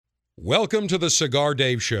Welcome to the Cigar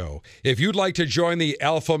Dave Show. If you'd like to join the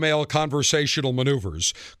alpha male conversational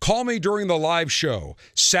maneuvers, call me during the live show,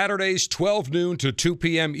 Saturdays 12 noon to 2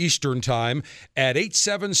 p.m. Eastern Time at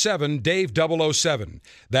 877-DAVE-007.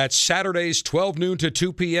 That's Saturdays 12 noon to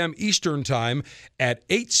 2 p.m. Eastern Time at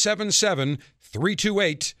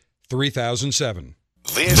 877-328-3007.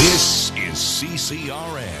 This is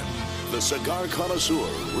CCRN, the Cigar Connoisseur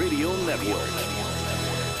Radio Network.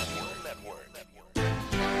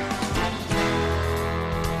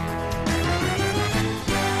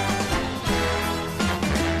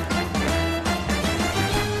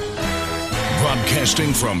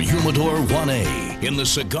 Broadcasting from Humidor 1A in the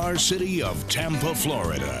cigar city of Tampa,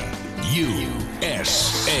 Florida,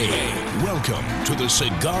 USA. Welcome to the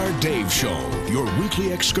Cigar Dave Show, your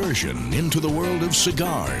weekly excursion into the world of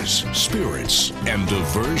cigars, spirits, and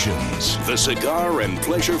diversions. The cigar and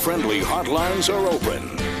pleasure-friendly hotlines are open.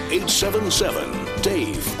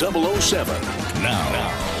 877-DAVE-007. Now,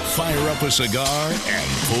 fire up a cigar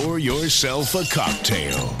and pour yourself a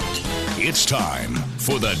cocktail. It's time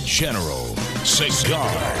for the General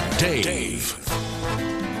Cigar Dave.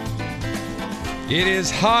 It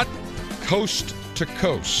is hot coast to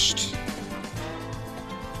coast.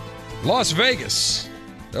 Las Vegas,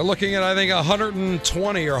 they're looking at, I think,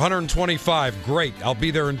 120 or 125. Great. I'll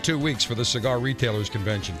be there in 2 weeks for the Cigar Retailers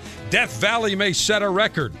Convention. Death Valley may set a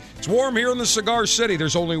record. It's warm here in the Cigar City.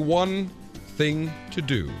 There's only one thing to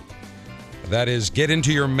do. That is get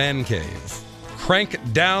into your man cave.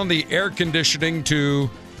 Crank down the air conditioning to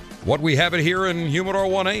what we have it here in Humidor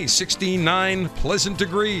 1A, 69 pleasant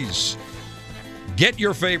degrees. Get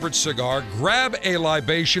your favorite cigar, grab a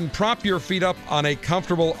libation, prop your feet up on a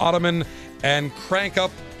comfortable ottoman, and crank up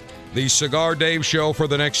the Cigar Dave Show for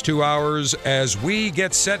the next 2 hours as we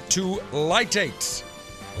get set to lightate,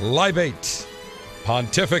 libate,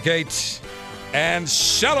 pontificate, and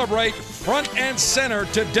celebrate front and center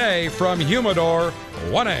today from Humidor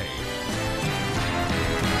 1A.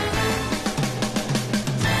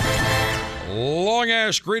 Long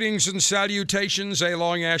Ash greetings and salutations, a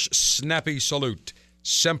Long Ash snappy salute.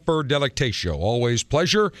 Semper Delectatio, always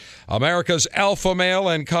pleasure. America's alpha male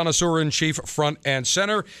and connoisseur-in-chief front and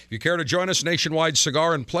center. If you care to join us, nationwide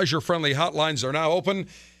cigar and pleasure-friendly hotlines are now open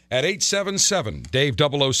at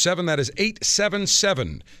 877-DAVE-007. That is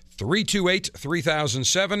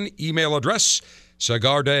 877-328-3007. Email address,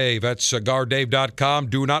 CigarDave@CigarDave.com.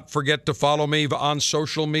 Do not forget to follow me on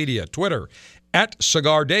social media, Twitter, at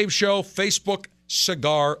Cigar Dave Show, Facebook,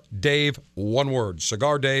 Cigar Dave, one word,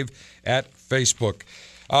 Cigar Dave at Facebook.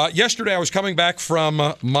 Yesterday I was coming back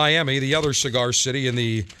from Miami, the other cigar city in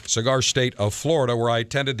the cigar state of Florida, where I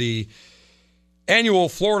attended the annual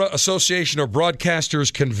Florida Association of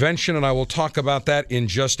Broadcasters Convention, and I will talk about that in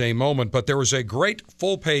just a moment. But there was a great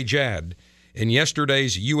full-page ad in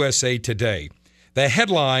yesterday's USA Today. The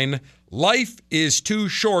headline, "Life is too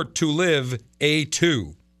short to live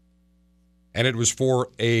A2." And it was for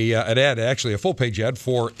an ad, actually a full-page ad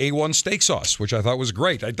for A1 steak sauce, which I thought was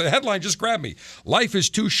great. The headline just grabbed me. Life is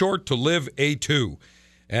too short to live A2.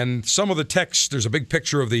 And some of the text, there's a big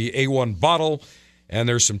picture of the A1 bottle, and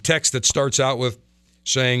there's some text that starts out with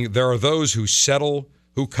saying, there are those who settle,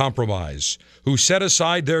 who compromise, who set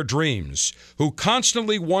aside their dreams, who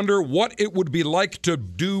constantly wonder what it would be like to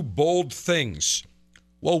do bold things.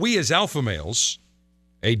 Well, we as alpha males,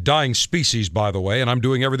 a dying species, by the way, and I'm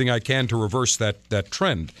doing everything I can to reverse that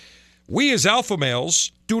trend. We as alpha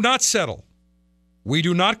males do not settle. We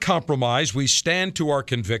do not compromise. We stand to our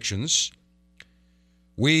convictions.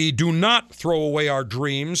 We do not throw away our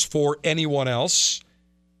dreams for anyone else,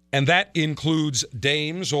 and that includes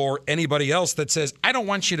dames or anybody else that says, I don't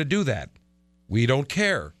want you to do that. We don't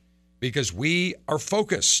care because we are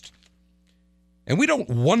focused. And we don't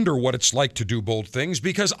wonder what it's like to do bold things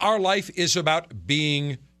because our life is about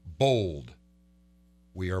being bold.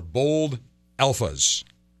 We are bold alphas.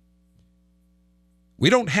 We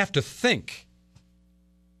don't have to think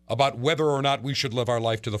about whether or not we should live our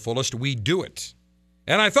life to the fullest. We do it.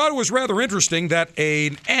 And I thought it was rather interesting that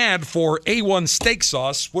an ad for A1 steak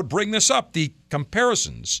sauce would bring this up, the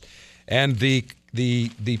comparisons and the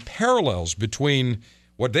parallels between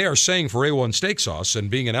what they are saying for A1 steak sauce and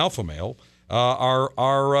being an alpha male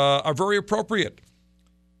are very appropriate.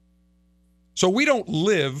 So we don't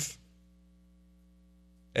live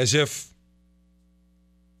as if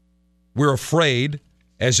we're afraid,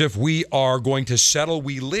 as if we are going to settle.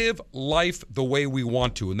 We live life the way we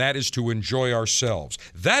want to, and that is to enjoy ourselves.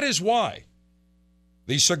 That is why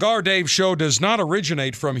the Cigar Dave Show does not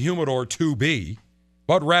originate from Humidor 2B,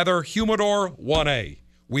 but rather Humidor 1A.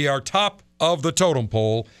 We are top of the totem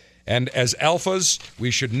pole, And as alphas,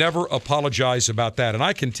 we should never apologize about that. And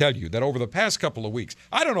I can tell you that over the past couple of weeks,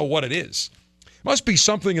 I don't know what it is. Must be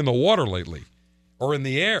something in the water lately or in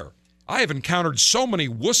the air. I have encountered so many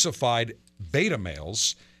wussified beta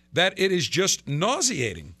males that it is just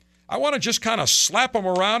nauseating. I want to just kind of slap them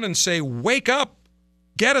around and say, wake up,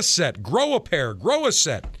 get a set, grow a pair, grow a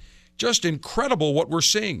set. Just incredible what we're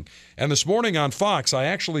seeing. And this morning on Fox, I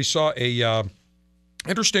actually saw a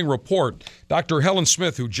interesting report. Dr. Helen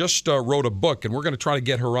Smith, who just wrote a book, and we're going to try to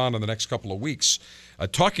get her on in the next couple of weeks,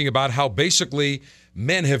 talking about how basically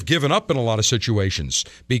men have given up in a lot of situations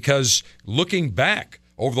because looking back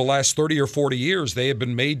over the last 30 or 40 years, they have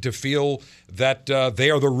been made to feel that they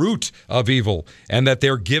are the root of evil and that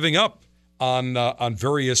they're giving up on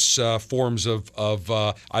various forms of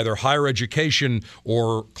either higher education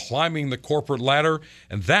or climbing the corporate ladder.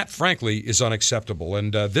 And that, frankly, is unacceptable.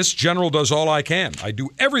 And this general does all I can. I do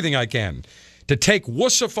everything I can to take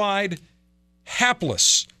wussified,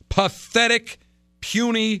 hapless, pathetic,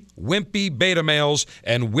 puny, wimpy beta males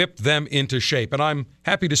and whip them into shape. And I'm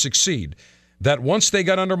happy to succeed. That once they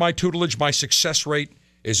got under my tutelage, my success rate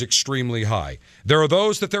is extremely high. There are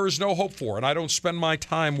those that there is no hope for, and I don't spend my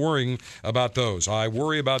time worrying about those. I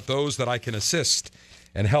worry about those that I can assist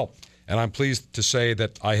and help, and I'm pleased to say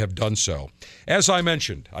that I have done so. As I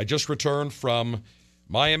mentioned, I just returned from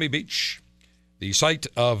Miami Beach, the site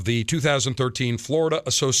of the 2013 Florida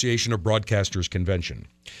Association of Broadcasters Convention.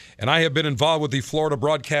 And I have been involved with the Florida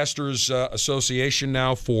Broadcasters Association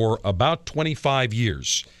now for about 25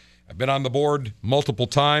 years. I've been on the board multiple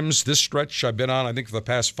times. This stretch I've been on, I think, for the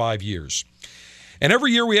past 5 years. And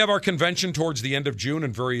every year we have our convention towards the end of June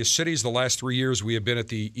in various cities. The last 3 years we have been at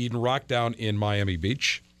the Eden Rock down in Miami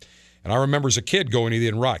Beach. And I remember as a kid going to the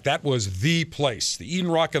Eden Rock. That was the place, the Eden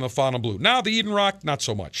Rock and the Fontainebleau. Now the Eden Rock, not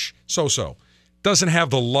so much. So-so. Doesn't have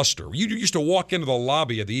the luster. You used to walk into the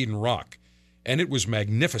lobby of the Eden Rock, and it was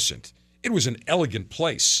magnificent. It was an elegant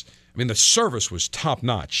place. I mean, the service was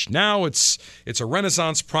top-notch. Now it's a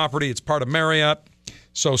Renaissance property. It's part of Marriott.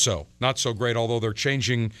 So-so. Not so great, although they're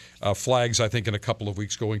changing flags, I think, in a couple of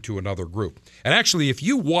weeks, going to another group. And actually, if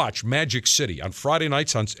you watch Magic City on Friday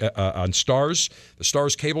nights on Starz, the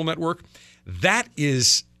Starz cable network, that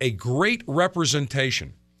is a great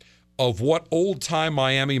representation of what old-time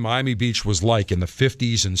Miami Beach was like in the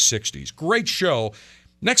 50s and 60s. Great show.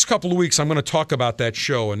 Next couple of weeks, I'm going to talk about that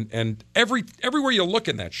show, and everywhere you look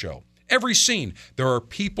in that show, every scene, there are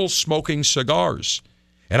people smoking cigars.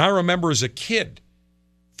 And I remember as a kid,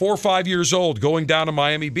 4 or 5 years old, going down to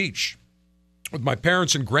Miami Beach with my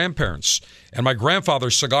parents and grandparents, and my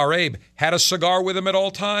grandfather, Cigar Abe, had a cigar with him at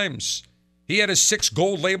all times. He had his 6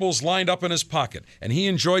 gold labels lined up in his pocket, and he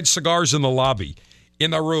enjoyed cigars in the lobby,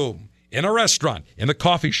 in the room, in a restaurant, in the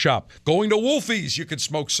coffee shop, going to Wolfie's, you could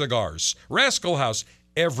smoke cigars, Rascal House,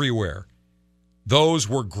 everywhere. Those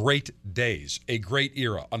were great days, a great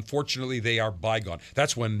era. Unfortunately, they are bygone.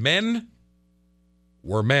 That's when men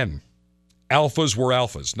were men. Alphas were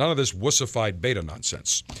alphas. None of this wussified beta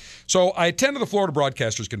nonsense. So I attended the Florida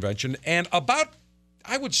Broadcasters Convention, and about,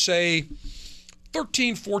 I would say,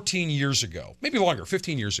 13, 14 years ago, maybe longer,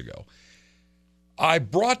 15 years ago, I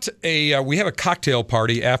brought we have a cocktail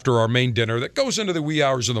party after our main dinner that goes into the wee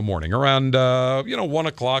hours of the morning, around, 1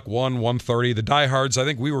 o'clock, 1:30. The diehards, I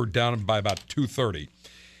think we were down by about 2:30.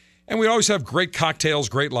 And we always have great cocktails,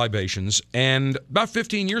 great libations. And about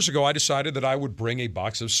 15 years ago, I decided that I would bring a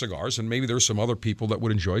box of cigars, and maybe there's some other people that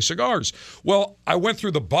would enjoy cigars. Well, I went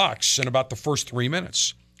through the box in about the first 3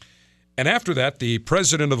 minutes. And after that, the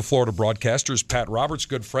president of the Florida Broadcasters, Pat Roberts,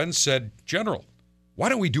 good friend, said, General, why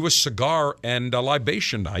don't we do a cigar and a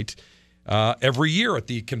libation night every year at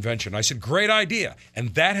the convention? I said, great idea.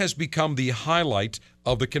 And that has become the highlight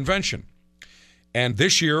of the convention. And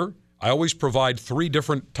this year, I always provide 3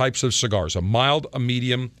 different types of cigars, a mild, a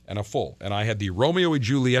medium, and a full. And I had the Romeo y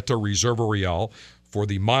Julieta Reserva Real for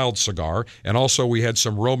the mild cigar, and also we had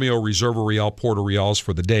some Romeo Reserva Real Porter Reals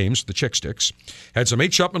for the dames, the chick sticks. Had some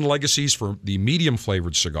H. Upmann Legacies for the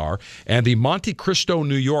medium-flavored cigar, and the Monte Cristo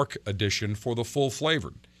New York edition for the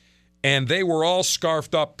full-flavored. And they were all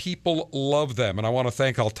scarfed up. People love them, and I want to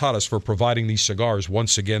thank Altadas for providing these cigars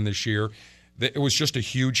once again this year. It was just a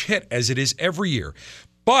huge hit, as it is every year.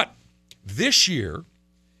 But this year,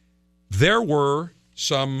 there were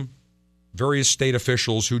some various state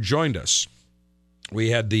officials who joined us.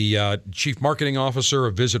 We had the chief marketing officer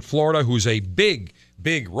of Visit Florida, who's a big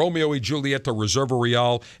Romeo y Julieta Reserva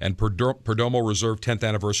Real and Perdomo Reserve 10th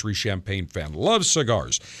Anniversary Champagne fan. Loves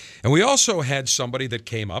cigars. And we also had somebody that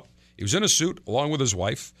came up. He was in a suit along with his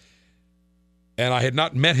wife, and I had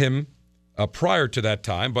not met him prior to that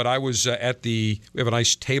time, but I was we have a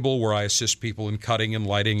nice table where I assist people in cutting and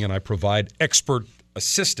lighting, and I provide expert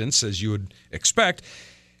assistance, as you would expect.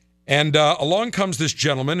 And along comes this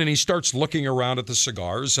gentleman, and he starts looking around at the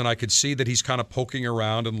cigars, and I could see that he's kind of poking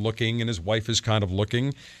around and looking, and his wife is kind of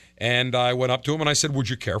looking. And I went up to him, and I said, "Would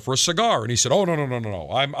you care for a cigar?" And he said, "Oh, no.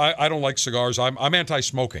 I don't like cigars. I'm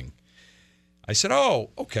anti-smoking." I said,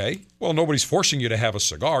 "Oh, okay. Well, nobody's forcing you to have a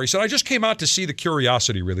cigar." He said, "I just came out to see the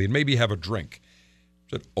curiosity, really, and maybe have a drink."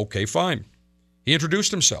 I said, "Okay, fine." He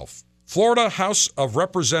introduced himself. Florida House of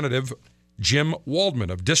Representative Jim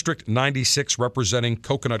Waldman of District 96, representing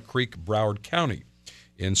Coconut Creek, Broward County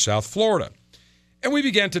in South Florida. And we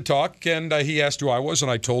began to talk, and he asked who I was, and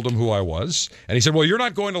I told him who I was. And he said, "Well, you're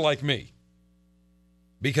not going to like me,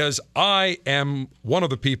 because I am one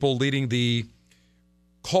of the people leading the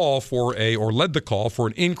led the call for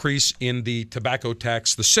an increase in the tobacco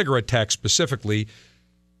tax, the cigarette tax specifically,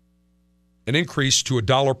 an increase to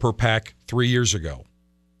 $1 per pack 3 years ago."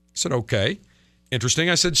 I said, "Okay, interesting."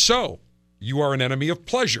 I said, "So, you are an enemy of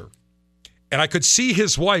pleasure." And I could see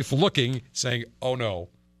his wife looking, saying, "Oh no,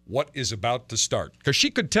 what is about to start?" Because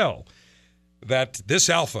she could tell that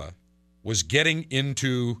this alpha was getting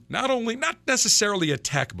into not necessarily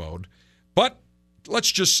attack mode, but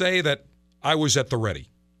let's just say that I was at the ready.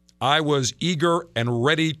 I was eager and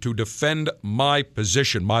ready to defend my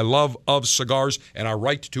position, my love of cigars, and our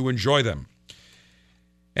right to enjoy them.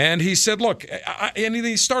 And he said, "Look," and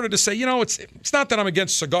he started to say, it's not that I'm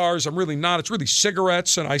against cigars. I'm really not. It's really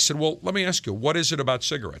cigarettes. And I said, "Well, let me ask you, what is it about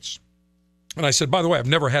cigarettes?" And I said, "By the way, I've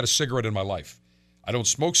never had a cigarette in my life. I don't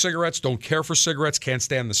smoke cigarettes, don't care for cigarettes, can't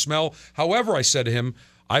stand the smell. However," I said to him,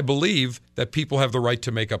 "I believe that people have the right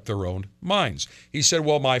to make up their own minds." He said,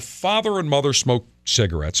 "Well, my father and mother smoked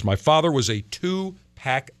cigarettes. My father was a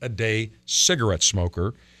 2-pack-a-day cigarette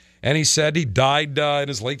smoker. And he said he died in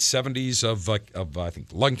his late 70s of I think,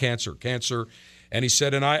 lung cancer. And he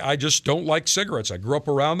said, and I just don't like cigarettes. I grew up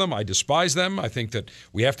around them. I despise them. I think that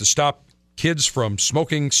we have to stop kids from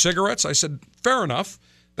smoking cigarettes." I said, "Fair enough.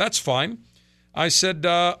 That's fine." I said,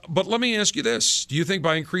 "But let me ask you this. Do you think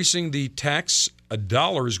by increasing the tax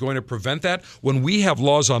 $1 is going to prevent that, when we have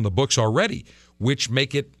laws on the books already which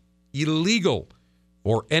make it illegal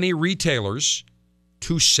for any retailers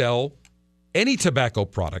to sell any tobacco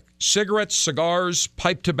product, cigarettes, cigars,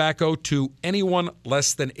 pipe tobacco, to anyone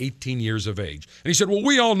less than 18 years of age?" And he said, "Well,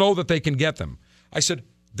 we all know that they can get them." I said,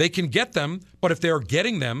 "They can get them, but if they're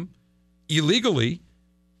getting them illegally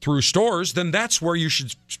through stores, then that's where you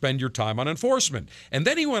should spend your time on enforcement." And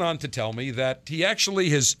then he went on to tell me that he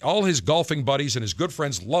actually, all his golfing buddies and his good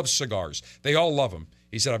friends love cigars. They all love them.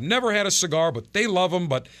 He said, "I've never had a cigar, but they love them.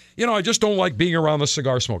 But, I just don't like being around the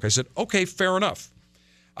cigar smoke." I said, "Okay, fair enough."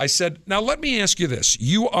 I said, "Now let me ask you this.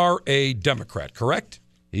 You are a Democrat, correct?"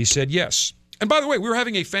 He said, "Yes." And by the way, we were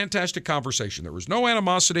having a fantastic conversation. There was no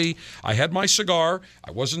animosity. I had my cigar.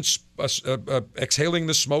 I wasn't exhaling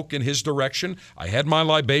the smoke in his direction. I had my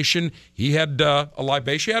libation. He had a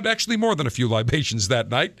libation. He had actually more than a few libations that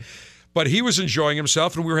night. But he was enjoying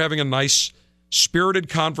himself, and we were having a nice, spirited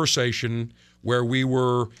conversation where we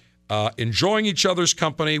were enjoying each other's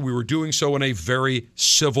company. We were doing so in a very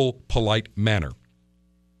civil, polite manner.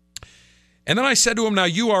 And then I said to him, "Now,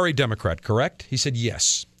 you are a Democrat, correct?" He said,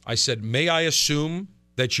 "Yes." I said, "May I assume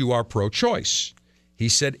that you are pro-choice?" He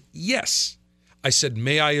said, "Yes." I said,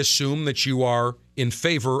 "May I assume that you are in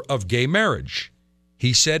favor of gay marriage?"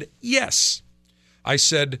 He said, "Yes." I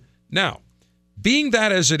said, "Now, being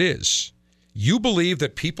that as it is, you believe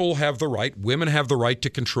that people have the right, women have the right to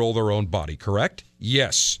control their own body, correct?"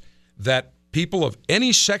 "Yes." "That people of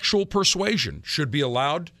any sexual persuasion should be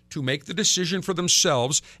allowed to make the decision for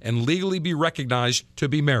themselves and legally be recognized to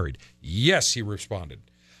be married?" "Yes," he responded.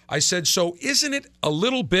 I said, "So isn't it a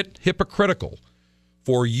little bit hypocritical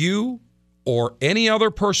for you or any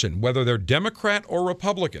other person, whether they're Democrat or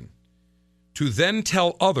Republican, to then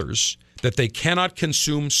tell others that they cannot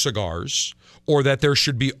consume cigars, or that there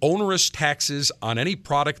should be onerous taxes on any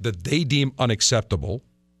product that they deem unacceptable?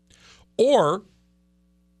 Or,"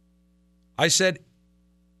 I said,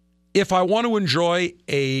 "if I want to enjoy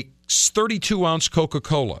a 32-ounce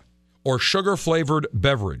Coca-Cola or sugar-flavored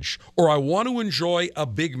beverage, or I want to enjoy a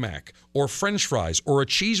Big Mac or French fries or a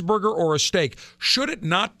cheeseburger or a steak, should it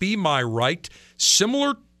not be my right,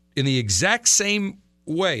 similar in the exact same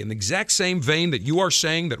way, in the exact same vein that you are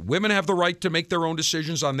saying that women have the right to make their own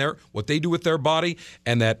decisions on what they do with their body,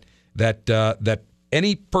 and that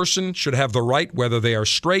any person should have the right, whether they are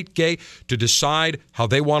straight, gay, to decide how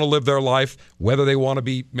they want to live their life, whether they want to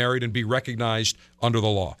be married and be recognized under the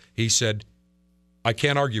law?" He said, "I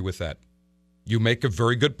can't argue with that. You make a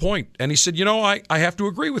very good point." And he said, "I have to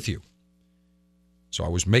agree with you." So I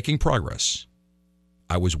was making progress.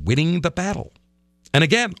 I was winning the battle. And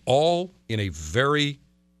again, all in a very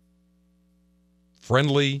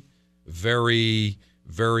friendly, very,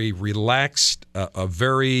 very relaxed,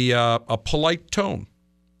 a polite tone,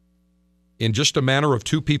 in just a manner of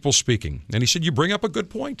two people speaking. And he said, you bring up a good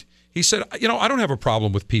point. He said, I don't have a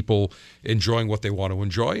problem with people enjoying what they want to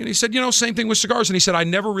enjoy. And he said, same thing with cigars. And he said,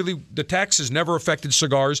 the tax has never affected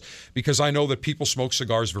cigars because I know that people smoke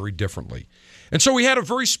cigars very differently. And so we had a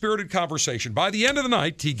very spirited conversation. By the end of the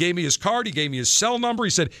night, he gave me his card. He gave me his cell number. He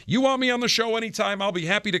said, you want me on the show anytime? I'll be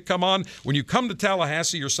happy to come on. When you come to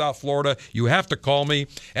Tallahassee or South Florida, you have to call me.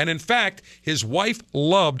 And in fact, his wife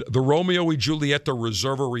loved the Romeo y Julieta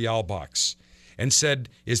Reserva Real box and said,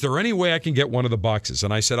 is there any way I can get one of the boxes?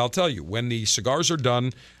 And I said, I'll tell you, when the cigars are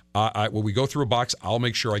done, when we go through a box, I'll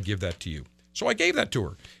make sure I give that to you. So I gave that to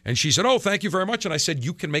her. And she said, oh, thank you very much. And I said,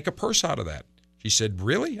 you can make a purse out of that. She said,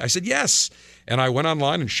 really? I said, yes. And I went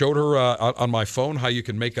online and showed her on my phone how you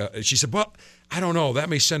can make a... She said, well, I don't know. That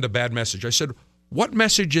may send a bad message. I said, what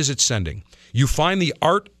message is it sending? You find the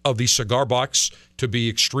art of the cigar box to be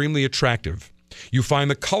extremely attractive. You find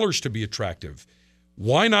the colors to be attractive.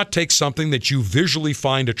 Why not take something that you visually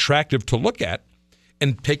find attractive to look at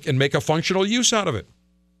and make a functional use out of it?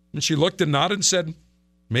 And she looked and nodded and said,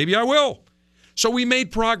 maybe I will. So we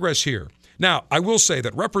made progress here. Now, I will say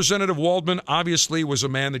that Representative Waldman obviously was a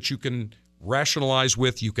man that you can rationalize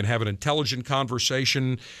with, you can have an intelligent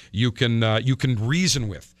conversation, you can reason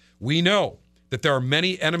with. We know that there are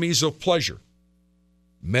many enemies of pleasure.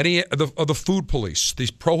 Many of the food police,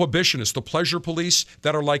 these prohibitionists, the pleasure police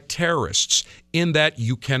that are like terrorists, in that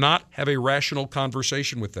you cannot have a rational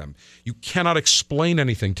conversation with them. You cannot explain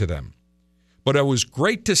anything to them. But it was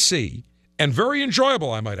great to see, and very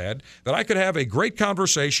enjoyable, I might add, that I could have a great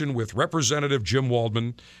conversation with Representative Jim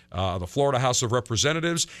Waldman, the Florida House of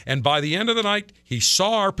Representatives, and by the end of the night, he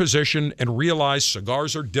saw our position and realized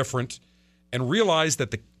cigars are different, and realized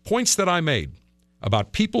that the points that I made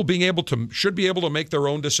about people should be able to make their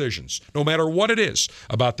own decisions, no matter what it is,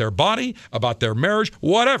 about their body, about their marriage,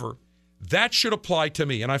 whatever, that should apply to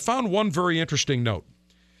me. And I found one very interesting note,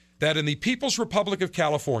 that in the People's Republic of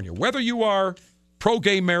California, whether you are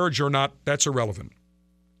pro-gay marriage or not, that's irrelevant.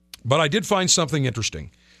 But I did find something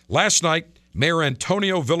interesting. Last night, Mayor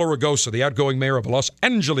Antonio Villaraigosa, the outgoing mayor of Los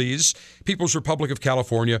Angeles, People's Republic of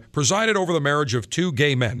California, presided over the marriage of two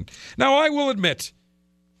gay men. Now, I will admit,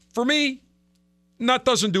 for me, that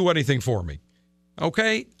doesn't do anything for me,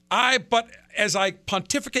 okay? But as I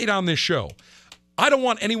pontificate on this show, I don't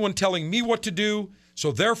want anyone telling me what to do,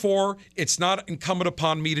 so therefore, it's not incumbent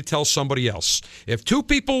upon me to tell somebody else. If two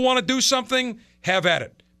people want to do something, have at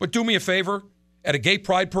it. But do me a favor, at a gay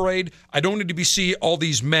pride parade, I don't need to see all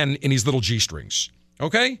these men in these little G-strings,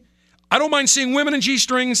 okay? I don't mind seeing women in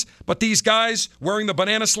G-strings, but these guys wearing the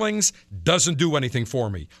banana slings doesn't do anything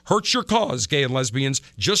for me. Hurts your cause, gay and lesbians,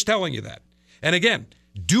 just telling you that. And again,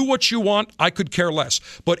 do what you want. I could care less.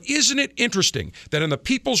 But isn't it interesting that in the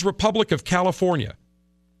People's Republic of California,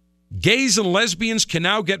 gays and lesbians can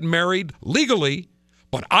now get married legally,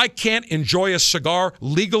 but I can't enjoy a cigar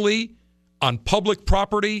legally on public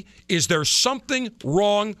property? Is there something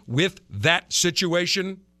wrong with that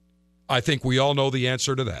situation? I think we all know the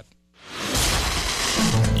answer to that.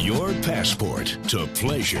 Your passport to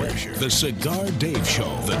pleasure. The Cigar Dave Show.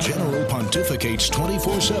 The General pontificates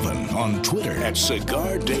 24/7 on Twitter at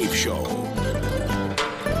Cigar Dave Show.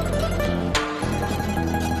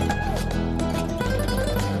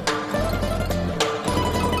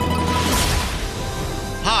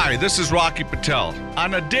 Hi, this is Rocky Patel.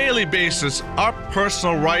 On a daily basis, our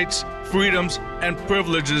personal rights, freedoms, and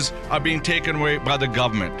privileges are being taken away by the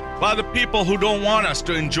government, by the people who don't want us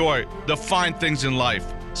to enjoy the fine things in life.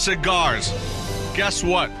 Cigars. Guess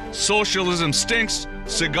what? Socialism stinks,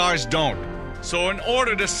 cigars don't. So in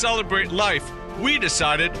order to celebrate life, we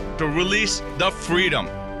decided to release the Freedom.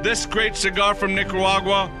 This great cigar from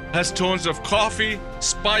Nicaragua has tones of coffee,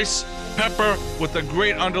 spice, pepper with a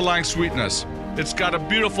great underlying sweetness. It's got a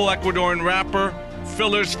beautiful Ecuadorian wrapper,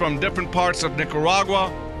 fillers from different parts of Nicaragua,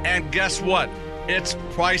 and guess what? It's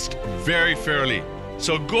priced very fairly.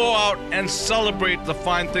 So go out and celebrate the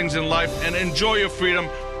fine things in life and enjoy your freedom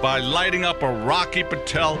by lighting up a Rocky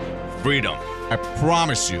Patel Freedom. I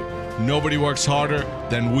promise you, nobody works harder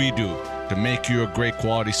than we do to make you a great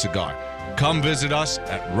quality cigar. Come visit us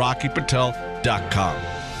at rockypatel.com.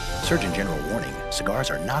 Surgeon General warning, cigars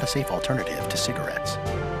are not a safe alternative to cigarettes.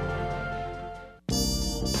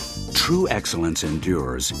 True excellence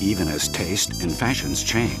endures even as taste and fashions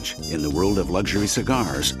change. In the world of luxury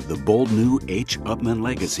cigars, the bold new H. Upmann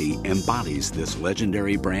Legacy embodies this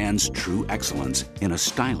legendary brand's true excellence in a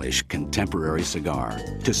stylish contemporary cigar.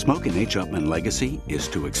 To smoke an H. Upmann Legacy is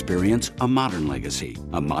to experience a modern legacy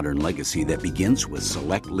that begins with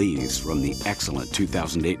select leaves from the excellent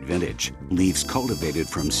 2008 vintage, leaves cultivated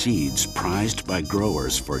from seeds prized by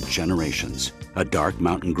growers for generations. A dark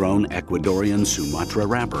mountain-grown Ecuadorian Sumatra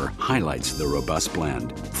wrapper highlights the robust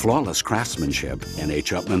blend. Flawless craftsmanship and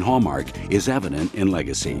H. Upmann hallmark is evident in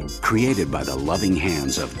Legacy. Created by the loving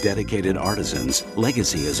hands of dedicated artisans,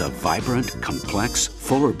 Legacy is a vibrant, complex,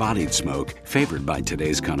 fuller-bodied smoke favored by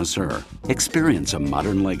today's connoisseur. Experience a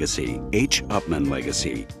modern Legacy, H. Upmann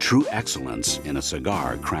Legacy, true excellence in a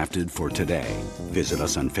cigar crafted for today. Visit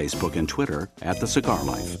us on Facebook and Twitter at The Cigar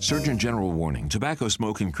Life. Surgeon General warning: tobacco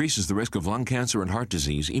smoke increases the risk of lung cancer and heart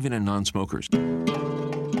disease, even in non-smokers.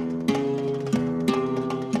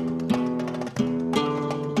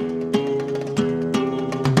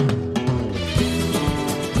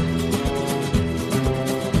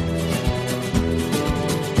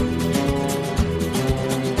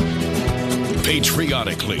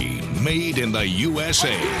 Patriotically made in the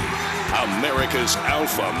USA. America's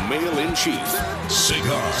alpha male-in-chief,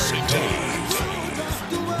 Cigar Dave.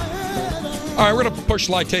 All right, we're going to push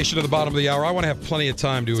lightation to the bottom of the hour. I want to have plenty of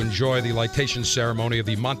time to enjoy the lightation ceremony of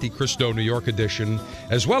the Monte Cristo New York edition,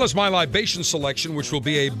 as well as my libation selection, which will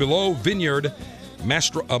be a Below Vineyard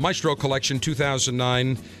Maestro Collection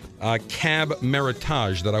 2009 Cab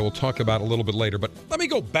Meritage that I will talk about a little bit later. But let me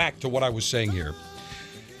go back to what I was saying here.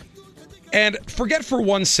 And forget for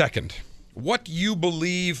 1 second what you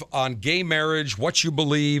believe on gay marriage, what you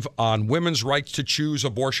believe on women's rights to choose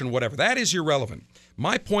abortion, whatever. That is irrelevant.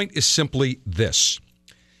 My point is simply this,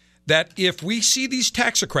 that if we see these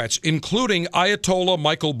taxocrats, including Ayatollah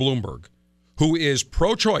Michael Bloomberg, who is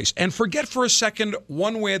pro-choice, and forget for a second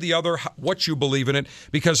one way or the other what you believe in it,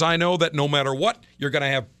 because I know that no matter what, you're going to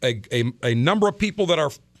have a number of people that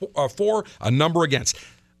are for, a number against.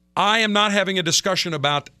 I am not having a discussion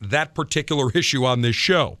about that particular issue on this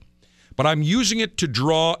show, but I'm using it to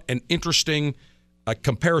draw an interesting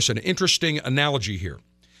comparison, an interesting analogy here,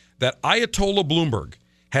 that Ayatollah Bloomberg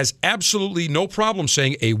has absolutely no problem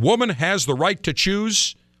saying a woman has the right to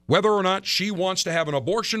choose whether or not she wants to have an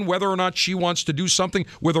abortion, whether or not she wants to do something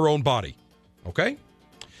with her own body. Okay?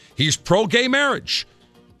 He's pro-gay marriage.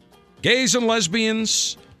 Gays and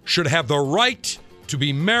lesbians should have the right to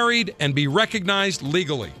be married and be recognized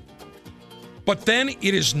legally. But then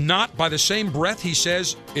it is not, by the same breath, he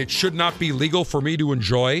says it should not be legal for me to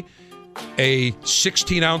enjoy a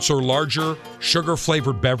 16-ounce or larger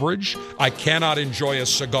sugar-flavored beverage. I cannot enjoy a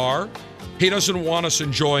cigar. He doesn't want us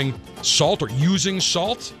enjoying salt or using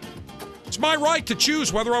salt. It's my right to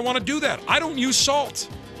choose whether I want to do that. I don't use salt,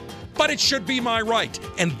 but it should be my right.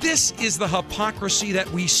 And this is the hypocrisy that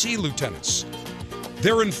we see, lieutenants.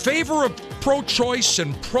 They're in favor of pro-choice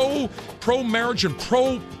and pro-marriage and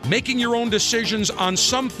pro-making your own decisions on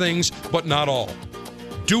some things, but not all.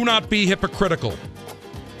 Do not be hypocritical.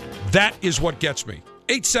 That is what gets me.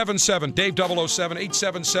 877-DAVE-007,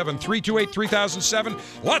 877-328-3007.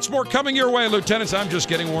 Lots more coming your way, lieutenants. I'm just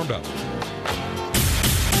getting warmed up.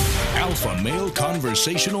 Alpha male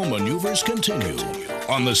conversational maneuvers continue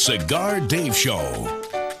on the Cigar Dave Show.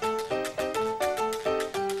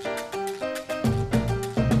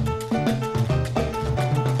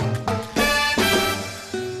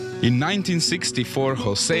 In 1964,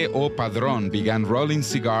 Jose O. Padron began rolling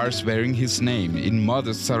cigars bearing his name in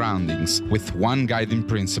modest surroundings with one guiding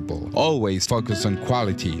principle: always focus on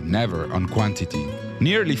quality, never on quantity.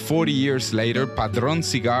 Nearly 40 years later, Padron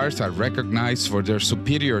cigars are recognized for their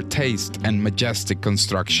superior taste and majestic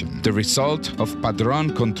construction, the result of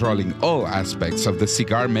Padron controlling all aspects of the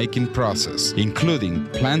cigar-making process, including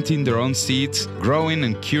planting their own seeds, growing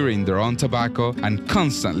and curing their own tobacco, and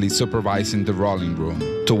constantly supervising the rolling room.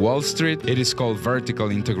 To Wall Street, it is called vertical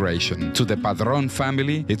integration. To the Padron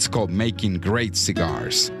family, it's called making great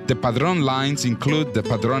cigars. The Padron lines include the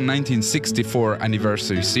Padron 1964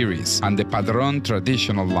 Anniversary Series and the Padron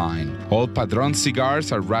Traditional line. All Padron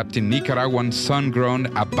cigars are wrapped in Nicaraguan sun-grown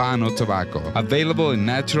Habano tobacco, available in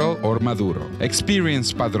natural or Maduro.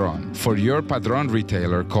 Experience Padron. For your Padron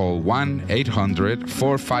retailer, call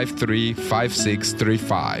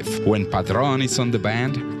 1-800-453-5635. When Padron is on the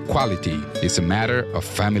band, quality is a matter of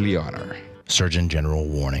family honor. Surgeon General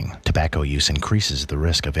warning: tobacco use increases the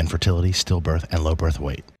risk of infertility, stillbirth, and low birth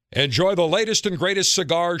weight. Enjoy the latest and greatest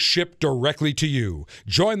cigars shipped directly to you.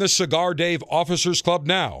 Join the Cigar Dave Officers Club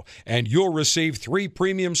now, and you'll receive 3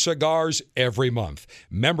 premium cigars every month.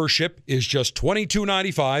 Membership is just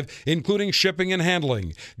 $22.95, including shipping and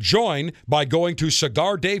handling. Join by going to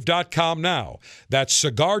CigarDave.com now. That's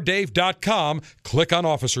CigarDave.com. Click on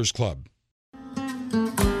Officers Club.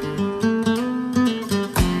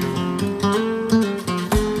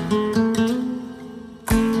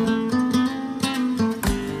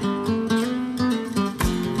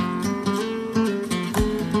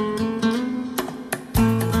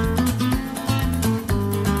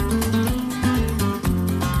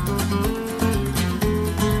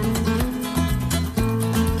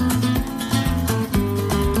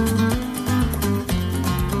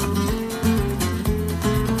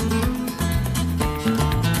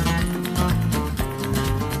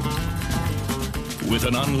 With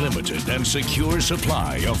an unlimited and secure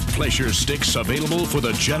supply of pleasure sticks available for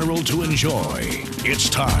the general to enjoy, it's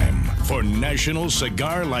time for National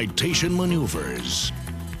Cigar Lightation Maneuvers.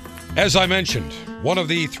 As I mentioned, one of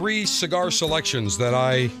the 3 cigar selections that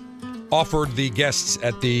I offered the guests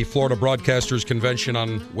at the Florida Broadcasters Convention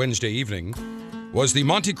on Wednesday evening was the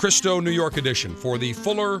Monte Cristo New York edition for the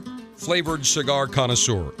fuller flavored cigar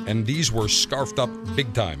connoisseur, and these were scarfed up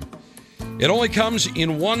big time. It only comes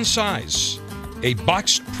in one size. A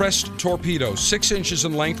box-pressed torpedo, 6 inches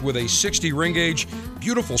in length with a 60 ring gauge.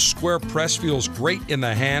 Beautiful square press, feels great in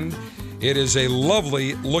the hand. It is a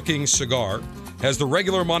lovely looking cigar. Has the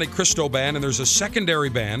regular Monte Cristo band, and there's a secondary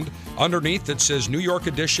band underneath that says New York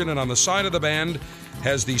Edition, and on the side of the band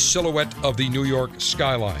has the silhouette of the New York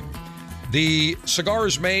skyline. The cigar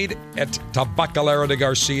is made at Tabacalera de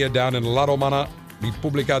Garcia down in La Romana,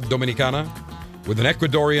 República Dominicana, with an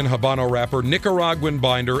Ecuadorian Habano wrapper, Nicaraguan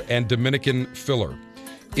binder, and Dominican filler.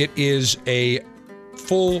 It is a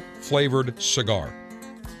full-flavored cigar.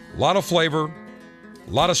 A lot of flavor, a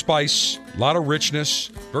lot of spice, a lot of richness,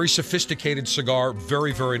 very sophisticated cigar,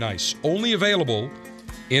 very, very nice. Only available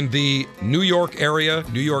in the New York area,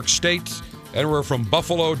 New York State, anywhere from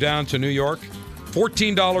Buffalo down to New York,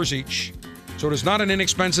 $14 each. So it is not an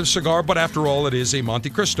inexpensive cigar, but after all, it is a Monte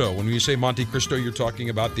Cristo. When you say Monte Cristo, you're talking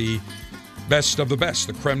about the best of the best,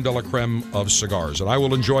 the creme de la creme of cigars. And I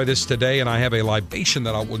will enjoy this today, and I have a libation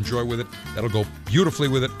that I will enjoy with it that'll go beautifully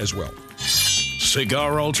with it as well.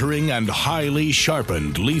 Cigar-altering and highly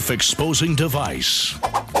sharpened leaf-exposing device.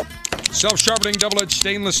 Self-sharpening double-edged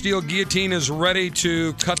stainless steel guillotine is ready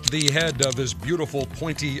to cut the head of this beautiful,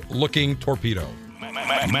 pointy-looking torpedo.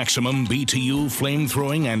 Maximum BTU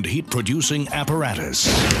flame-throwing and heat-producing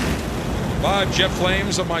apparatus. 5 jet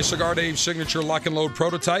flames of my Cigar Dave signature lock and load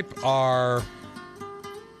prototype are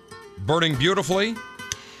burning beautifully.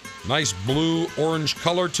 Nice blue-orange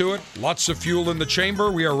color to it. Lots of fuel in the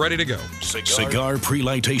chamber. We are ready to go. Cigar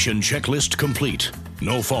pre-lightation checklist complete.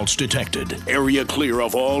 No faults detected. Area clear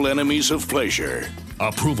of all enemies of pleasure.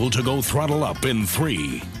 Approval to go throttle up in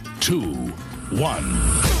 3, 2, 1.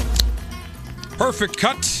 Perfect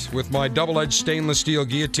cut with my double-edged stainless steel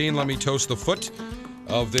guillotine. Let me toast the foot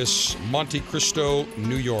of this Monte Cristo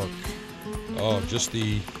New York. Oh, just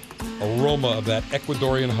the aroma of that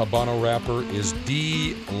Ecuadorian Habano wrapper is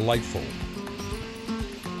delightful.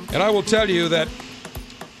 And I will tell you that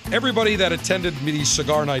everybody that attended the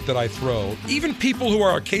cigar night that I throw, even people who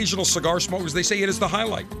are occasional cigar smokers, they say it is the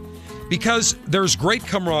highlight. Because there's great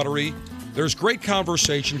camaraderie, there's great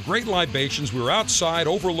conversation, great libations. We were outside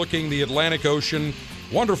overlooking the Atlantic Ocean,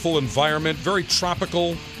 wonderful environment, very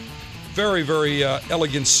tropical, very, very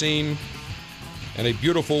elegant scene, and a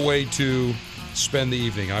beautiful way to spend the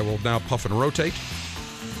evening. I will now puff and rotate.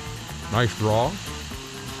 Nice draw.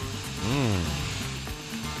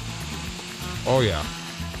 Oh, yeah.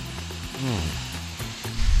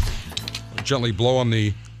 Gently blow on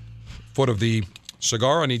the foot of the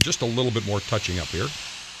cigar. I need just a little bit more touching up here.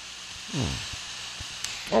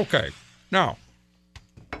 Okay. Now,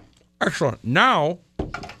 excellent. Now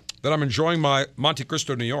that I'm enjoying my Monte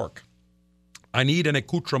Cristo New York, I need an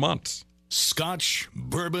accoutrement. Scotch,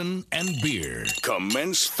 bourbon, and beer.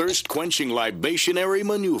 Commence thirst-quenching libationary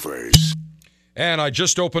maneuvers. And I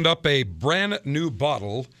just opened up a brand new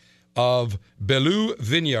bottle of Belleau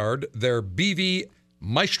Vineyard, their BV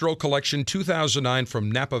Maestro Collection 2009 from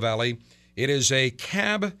Napa Valley. It is a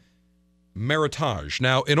Cab Meritage.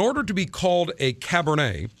 Now, in order to be called a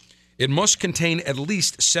Cabernet, it must contain at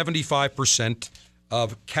least 75%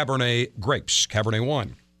 of Cabernet grapes, Cabernet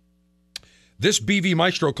wine. This BV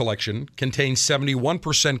Maestro Collection contains 71%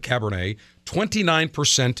 Cabernet,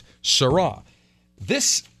 29% Syrah.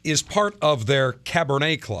 This is part of their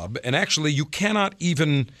Cabernet Club, and actually you cannot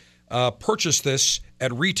even purchase this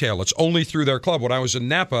at retail. It's only through their club. When I was in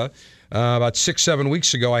Napa about 6-7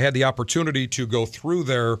 weeks ago, I had the opportunity to go through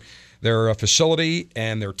their facility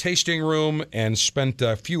and their tasting room and spent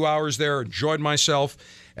a few hours there, enjoyed myself.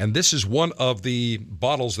 And this is one of the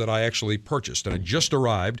bottles that I actually purchased, and it just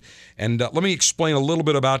arrived. And let me explain a little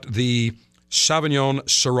bit about the Sauvignon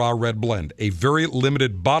Syrah Red Blend, a very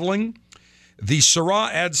limited bottling. The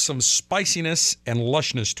Syrah adds some spiciness and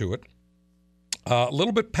lushness to it, a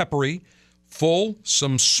little bit peppery, full,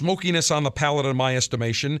 some smokiness on the palate in my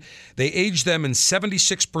estimation. They age them in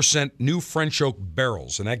 76% new French oak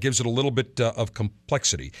barrels, and that gives it a little bit of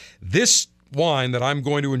complexity. This wine that I'm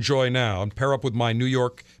going to enjoy now and pair up with my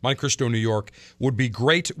Monte Cristo New York would be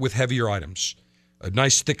great with heavier items. A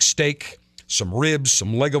nice thick steak, some ribs,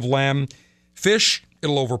 some leg of lamb. Fish,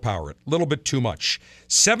 it'll overpower it. A little bit too much.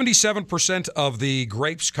 77% of the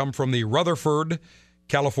grapes come from the Rutherford,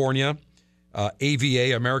 California,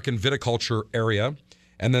 AVA, American Viticulture area.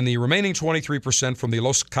 And then the remaining 23% from the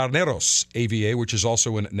Los Carneros AVA, which is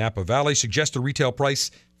also in Napa Valley. Suggested retail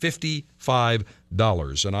price,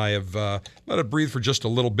 $55. And I have let it breathe for just a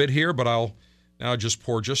little bit here, but I'll now just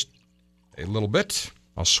pour just a little bit.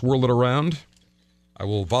 I'll swirl it around. I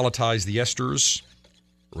will volatilize the esters,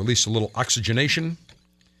 release a little oxygenation,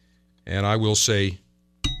 and I will say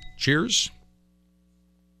cheers.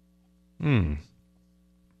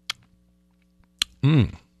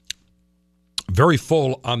 Very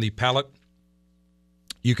full on the palate.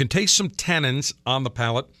 You can taste some tannins on the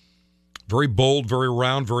palate. Very bold, very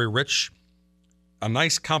round, very rich. A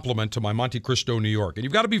nice compliment to my Monte Cristo New York. And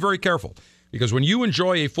you've got to be very careful, because when you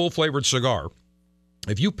enjoy a full-flavored cigar,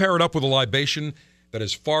 if you pair it up with a libation that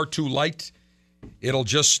is far too light, it'll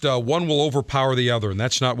just, one will overpower the other, and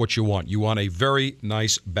that's not what you want. You want a very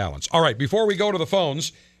nice balance. All right, before we go to the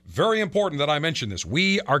phones, very important that I mention this.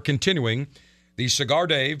 We are continuing the Cigar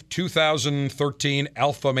Dave 2013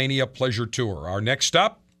 Alpha Mania Pleasure Tour. Our next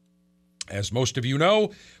stop, as most of you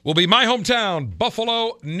know, will be my hometown,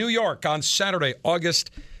 Buffalo, New York, on Saturday, August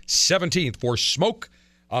 17th for Smoke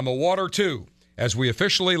on the Water 2, as we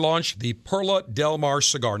officially launch the Perla Del Mar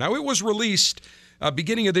cigar. Now, it was released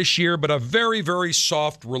beginning of this year, but a very, very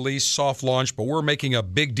soft release, soft launch, but we're making a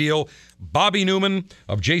big deal. Bobby Newman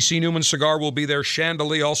of J.C. Newman Cigar will be there.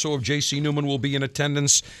 Chandelier, also of J.C. Newman, will be in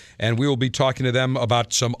attendance, and we will be talking to them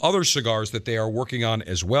about some other cigars that they are working on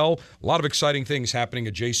as well. A lot of exciting things happening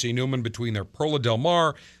at J.C. Newman between their Perla Del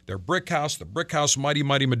Mar, their Brick House, the Brick House Mighty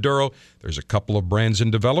Mighty Maduro. There's a couple of brands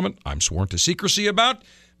in development I'm sworn to secrecy about,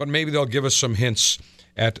 but maybe they'll give us some hints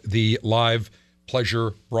at the live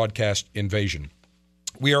pleasure broadcast invasion.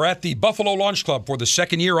 We are at the Buffalo Launch Club for the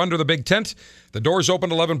second year under the big tent. The doors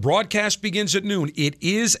open at 11. Broadcast begins at noon. It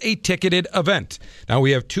is a ticketed event. Now,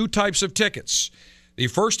 we have two types of tickets. The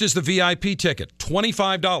first is the VIP ticket,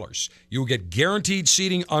 $25. You'll get guaranteed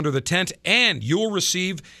seating under the tent, and you'll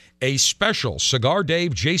receive a special Cigar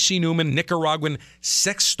Dave J.C. Newman Nicaraguan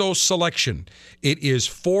Sexto selection. It is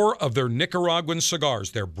 4 of their Nicaraguan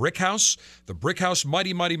cigars. Their Brick House, the Brick House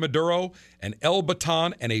Mighty Mighty Maduro, an El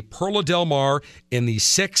Baton, and a Perla Del Mar in the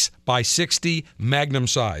 6x60 Magnum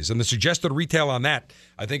size. And the suggested retail on that,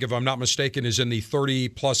 I think if I'm not mistaken, is in the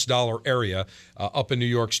 $30+ area up in New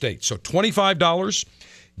York State. So $25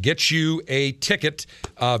 gets you a ticket,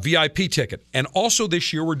 VIP ticket. And also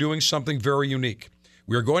this year we're doing something very unique.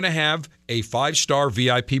 We are going to have a 5-star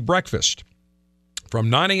VIP breakfast from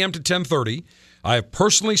 9 a.m. to 10:30. I have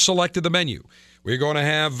personally selected the menu. We're going to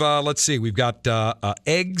have, we've got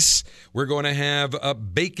eggs. We're going to have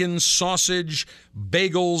bacon, sausage,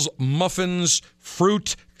 bagels, muffins,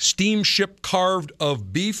 fruit, steamship carved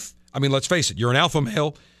of beef. I mean, let's face it, you're an alpha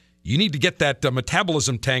male. You need to get that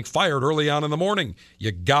metabolism tank fired early on in the morning.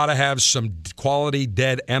 You got to have some quality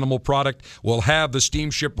dead animal product. We'll have the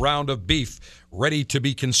steamship round of beef ready to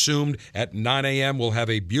be consumed at 9 a.m. We'll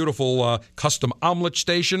have a beautiful custom omelet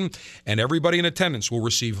station, and everybody in attendance will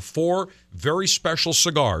receive 4 very special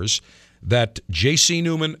cigars that J.C.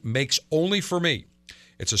 Newman makes only for me.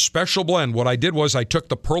 It's a special blend. What I did was I took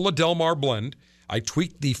the Perla Del Mar blend, I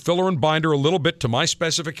tweaked the filler and binder a little bit to my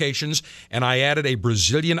specifications, and I added a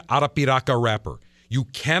Brazilian Arapiraca wrapper. You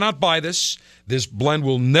cannot buy this. This blend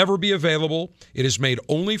will never be available. It is made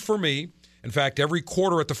only for me. In fact, every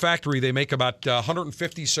quarter at the factory, they make about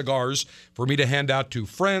 150 cigars for me to hand out to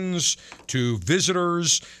friends, to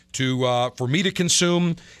visitors, for me to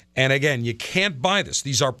consume. And again, you can't buy this.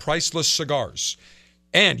 These are priceless cigars.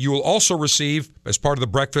 And you will also receive, as part of the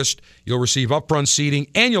breakfast, you'll receive upfront seating,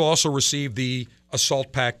 and you'll also receive the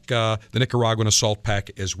assault pack, the Nicaraguan assault pack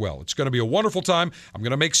as well. It's going to be a wonderful time. I'm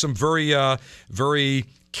going to make some very, very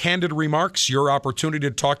candid remarks. Your opportunity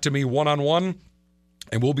to talk to me one-on-one.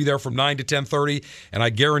 And we'll be there from 9 to 10:30, and I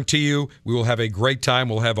guarantee you we will have a great time.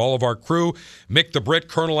 We'll have all of our crew, Mick the Brit,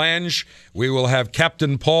 Colonel Ange. We will have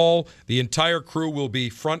Captain Paul. The entire crew will be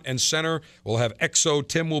front and center. We'll have XO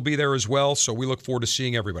Tim will be there as well, so we look forward to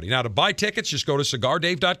seeing everybody. Now, to buy tickets, just go to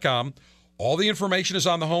cigardave.com. All the information is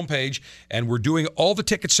on the homepage, and we're doing all the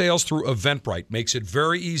ticket sales through Eventbrite. Makes it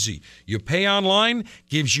very easy. You pay online,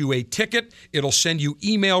 gives you a ticket. It'll send you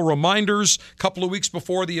email reminders a couple of weeks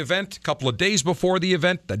before the event, a couple of days before the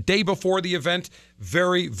event, the day before the event.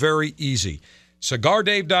 Very, very easy.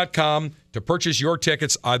 CigarDave.com to purchase your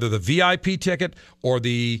tickets, either the VIP ticket or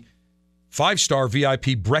the 5-star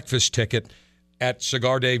VIP breakfast ticket at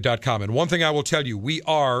CigarDave.com. And one thing I will tell you,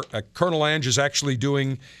 Colonel Ange is actually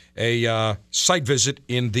doing a site visit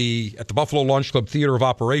at the Buffalo Launch Club Theater of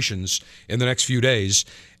Operations in the next few days.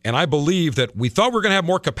 And I believe that we thought we were going to have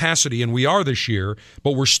more capacity, and we are this year,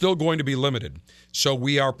 but we're still going to be limited. So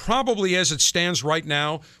we are probably, as it stands right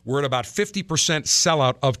now, we're at about 50%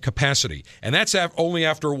 sellout of capacity. And that's only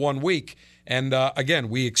after 1 week. And again,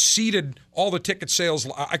 we exceeded all the ticket sales.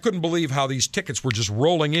 I couldn't believe how these tickets were just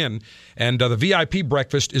rolling in. And the VIP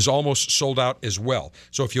breakfast is almost sold out as well.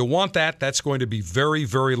 So if you want that, that's going to be very,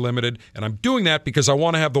 very limited. And I'm doing that because I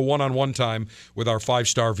want to have the one-on-one time with our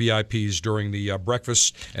 5-star VIPs during the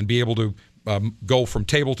breakfast and be able to go from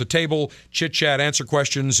table to table, chit-chat, answer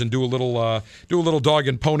questions, and do a little dog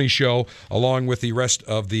and pony show along with the rest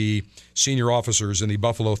of the senior officers in the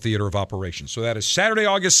Buffalo Theater of Operations. So that is Saturday,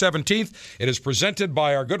 August 17th. It is presented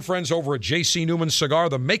by our good friends over at J.C. Newman Cigar,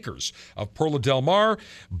 the makers of Perla Del Mar,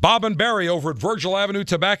 Bob and Barry over at Virgil Avenue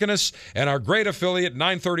Tobacconists, and our great affiliate,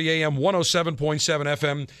 930 AM, 107.7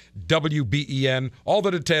 FM, WBEN. All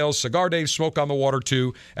the details, Cigar Dave Smoke on the Water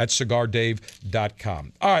 2 at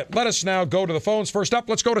cigardave.com. All right, let us now go to the phones. First up,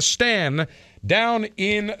 let's go to Stan down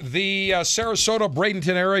in the Sarasota,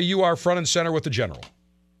 Bradenton area. You are front and center with the General.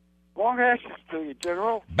 Long ashes to you,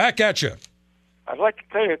 General. Back at you. I'd like to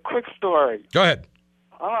tell you a quick story. Go ahead.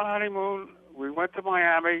 On a honeymoon, we went to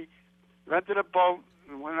Miami, rented a boat,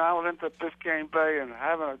 and went out into Biscayne Bay and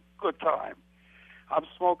having a good time. I'm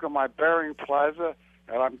smoking my Bering Plaza,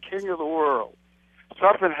 and I'm king of the world.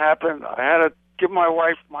 Something happened. I had to give my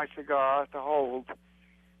wife my cigar to hold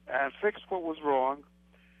and fix what was wrong.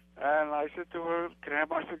 And I said to her, "Can I have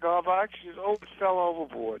my cigar back?" She said, "Oh, it fell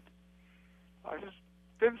overboard." I just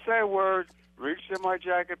didn't say a word, reached in my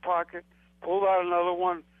jacket pocket, pulled out another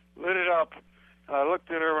one, lit it up, and I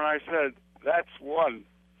looked at her and I said, "That's one.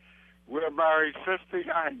 We're married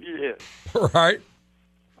 59 years. Right.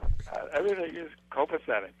 Everything is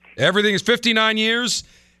copacetic. Everything is 59 years,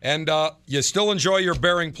 and you still enjoy your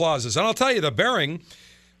Bering Plazas. And I'll tell you, the Bering,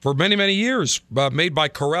 for many, many years, made by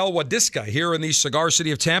Corel Wadiska here in the cigar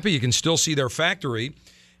city of Tampa. You can still see their factory.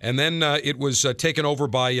 And then it was taken over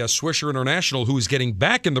by Swisher International, who is getting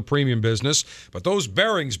back in the premium business. But those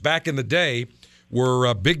Berings back in the day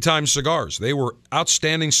were big-time cigars. They were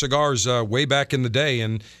outstanding cigars way back in the day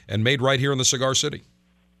and made right here in the Cigar City.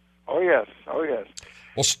 Oh, yes. Oh, yes.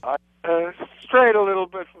 Well, I strayed a little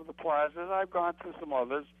bit from the plazas. I've gone to some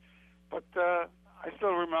others. But I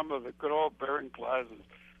still remember the good old Bering Plazas.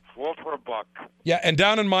 4 for $1. Yeah, and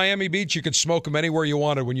down in Miami Beach, you could smoke them anywhere you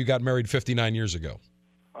wanted when you got married 59 years ago.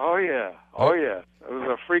 Oh, yeah. Oh, yeah. It was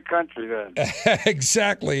a free country then.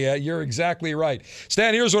 Exactly. You're exactly right.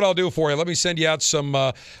 Stan, here's what I'll do for you. Let me send you out some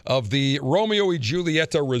of the Romeo y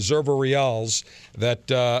Julieta Reserva Reals that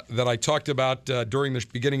I talked about during the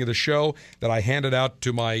beginning of the show, that I handed out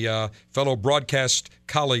to my fellow broadcast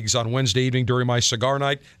colleagues on Wednesday evening during my cigar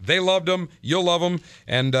night. They loved them. You'll love them.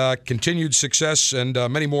 And continued success and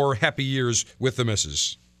many more happy years with the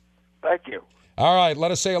missus. Thank you. All right, let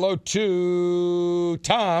us say hello to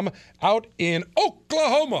Tom out in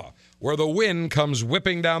Oklahoma, where the wind comes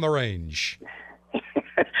whipping down the range.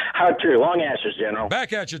 How true. Long ashes, General.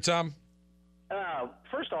 Back at you, Tom.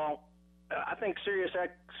 First of all, I think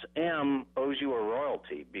SiriusXM owes you a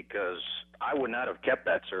royalty, because I would not have kept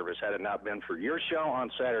that service had it not been for your show on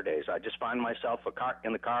Saturdays. I just find myself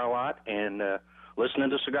in the car a lot and listening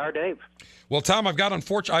to Cigar Dave. Well, Tom, I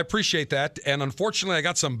appreciate that, and unfortunately I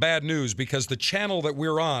got some bad news, because the channel that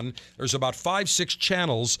we're on, there's about 5-6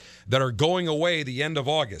 channels that are going away the end of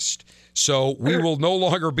August. So we will no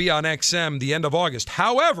longer be on XM the end of August.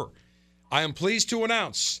 However, I am pleased to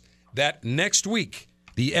announce that next week,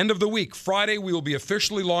 the end of the week, Friday, we will be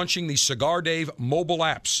officially launching the Cigar Dave mobile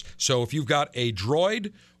apps. So if you've got a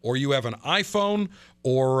Droid, or you have an iPhone,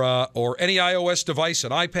 or any iOS device,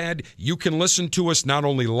 an iPad, you can listen to us not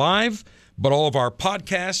only live, but all of our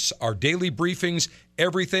podcasts, our daily briefings,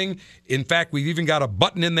 everything. In fact, we've even got a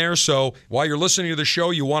button in there, so while you're listening to the show,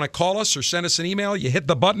 you want to call us or send us an email, you hit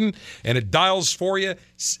the button, and it dials for you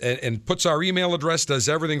and puts our email address, does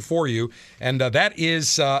everything for you. And that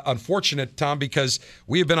is unfortunate, Tom, because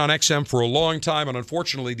we have been on XM for a long time, and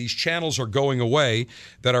unfortunately, these channels are going away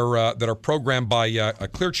that are programmed by a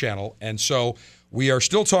Clear Channel, and so we are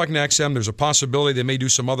still talking to XM. There's a possibility they may do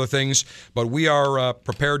some other things, but we are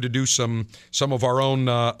prepared to do some of our own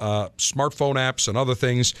smartphone apps and other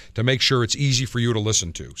things to make sure it's easy for you to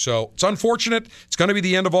listen to. So it's unfortunate. It's going to be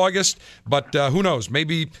the end of August, but who knows?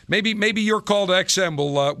 Maybe your call to XM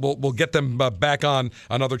will get them back on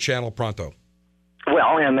another channel pronto.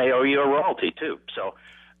 Well, and they owe you a royalty too. So,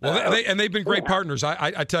 well, they've been great partners.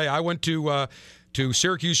 I tell you, I went to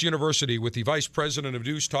Syracuse University with the vice president of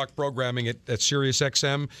News Talk Programming at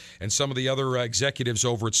SiriusXM and some of the other executives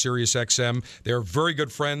over at SiriusXM. They're very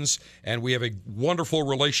good friends, and we have a wonderful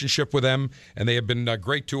relationship with them, and they have been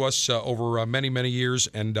great to us over many, many years,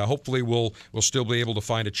 and hopefully we'll still be able to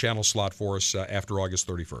find a channel slot for us after August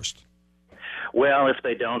 31st. Well, if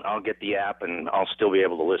they don't, I'll get the app, and I'll still be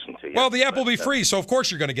able to listen to you. Well, the app will be free, so of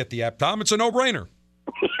course you're going to get the app, Tom. It's a no-brainer.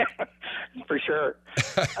 For sure.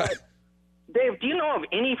 Dave, do you know of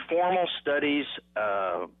any formal studies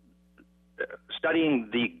studying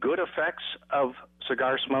the good effects of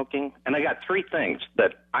cigar smoking? And I got three things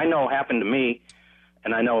that I know happened to me,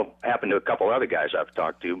 and I know happened to a couple other guys I've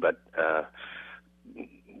talked to, but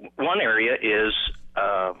one area is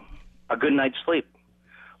a good night's sleep.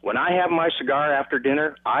 When I have my cigar after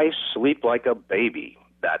dinner, I sleep like a baby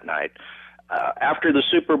that night. After the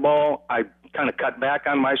Super Bowl, I kind of cut back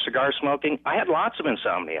on my cigar smoking. I had lots of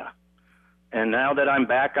insomnia. And now that I'm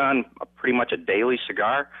back on pretty much a daily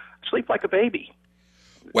cigar, I sleep like a baby.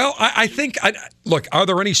 Well, I think, look, are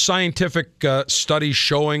there any scientific studies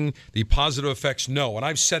showing the positive effects? No, and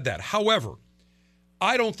I've said that. However,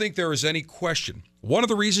 I don't think there is any question. One of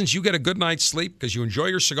the reasons you get a good night's sleep, because you enjoy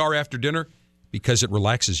your cigar after dinner, because it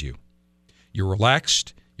relaxes you. You're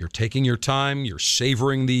relaxed, you're taking your time, you're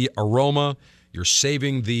savoring the aroma, you're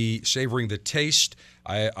savoring the taste.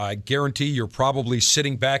 I guarantee you're probably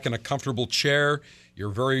sitting back in a comfortable chair. You're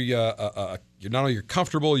very you're not only you're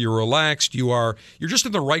comfortable, you're relaxed. You're just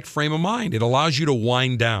in the right frame of mind. It allows you to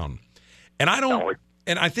wind down. And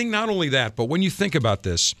I think not only that, but when you think about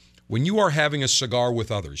this, when you are having a cigar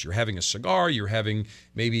with others, you're having a cigar, you're having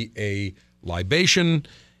maybe a libation,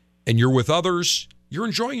 and you're with others, you're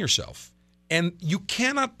enjoying yourself. And you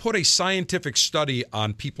cannot put a scientific study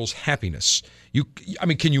on people's happiness.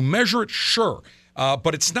 Can you measure it? Sure.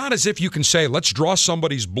 But it's not as if you can say, let's draw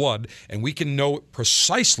somebody's blood and we can know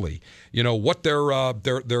precisely, what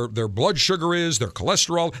their blood sugar is, their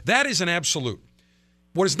cholesterol. That is an absolute.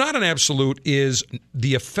 What is not an absolute is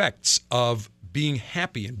the effects of being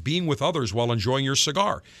happy and being with others while enjoying your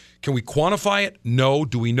cigar. Can we quantify it? No.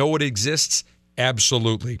 Do we know it exists?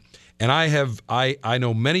 Absolutely. And I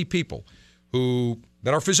know many people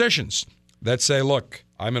that are physicians that say, look,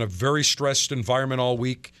 I'm in a very stressed environment all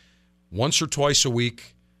week. Once or twice a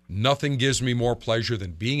week, nothing gives me more pleasure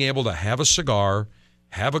than being able to have a cigar,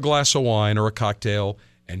 have a glass of wine or a cocktail,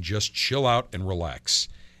 and just chill out and relax.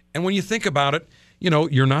 And when you think about it,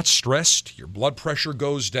 you're not stressed. Your blood pressure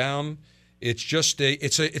goes down. It's just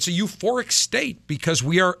it's a euphoric state because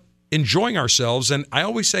we are enjoying ourselves. And I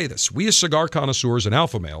always say this, we as cigar connoisseurs and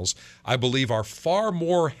alpha males, I believe, are far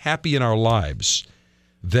more happy in our lives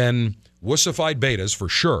than wussified betas, for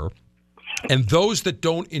sure, and those that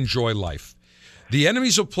don't enjoy life. The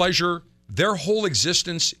enemies of pleasure, their whole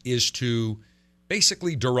existence is to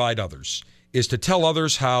basically deride others, is to tell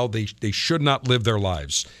others how they should not live their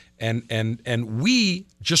lives. And we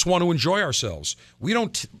just want to enjoy ourselves. We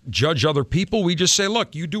don't judge other people. We just say,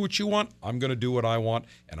 look, you do what you want. I'm going to do what I want,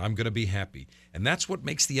 and I'm going to be happy. And that's what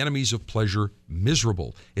makes the enemies of pleasure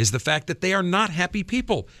miserable, is the fact that they are not happy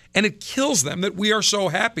people. And it kills them that we are so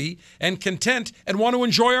happy and content and want to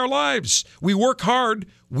enjoy our lives. We work hard.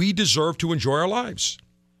 We deserve to enjoy our lives.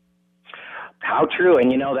 How true.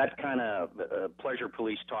 And, that kind of pleasure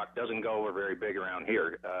police talk doesn't go over very big around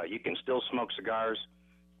here. You can still smoke cigars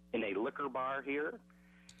in a liquor bar here.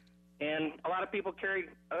 And a lot of people carry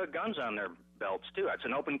guns on their belts, too. It's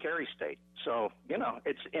an open carry state. So,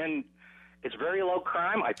 it's very low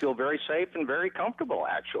crime. I feel very safe and very comfortable,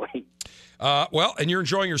 actually. And you're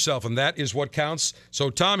enjoying yourself, and that is what counts. So,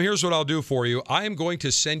 Tom, here's what I'll do for you. I am going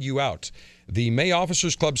to send you out the May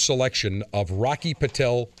Officers Club selection of Rocky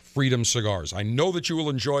Patel Freedom cigars. I know that you will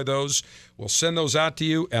enjoy those. We'll send those out to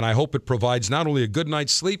you, and I hope it provides not only a good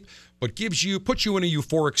night's sleep, but puts you in a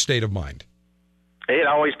euphoric state of mind. It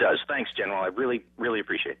always does. Thanks, General. I really, really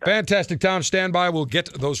appreciate that. Fantastic, Tom. Stand by. We'll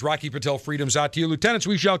get those Rocky Patel freedoms out to you. Lieutenants,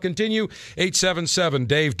 we shall continue.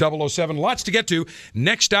 877-DAVE-007. Lots to get to.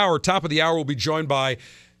 Next hour, top of the hour, we'll be joined by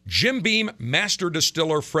Jim Beam Master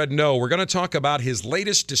Distiller Fred Noe. We're going to talk about his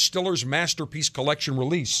latest Distiller's Masterpiece Collection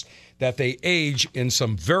release that they age in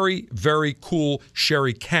some very, very cool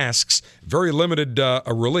sherry casks. Very limited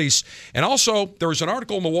release. And also, there was an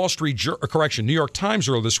article in the New York Times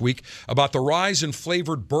earlier this week about the rise in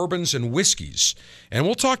flavored bourbons and whiskeys. And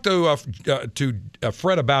we'll talk to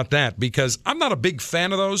Fred about that, because I'm not a big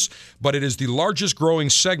fan of those, but it is the largest growing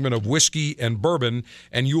segment of whiskey and bourbon,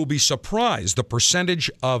 and you will be surprised the percentage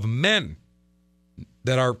of men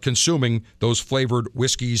that are consuming those flavored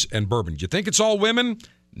whiskeys and bourbons. You think it's all women?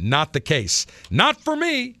 Not the case. Not for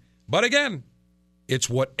me, but again, it's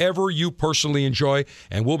whatever you personally enjoy,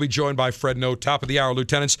 and we'll be joined by Fred Noe, top of the hour,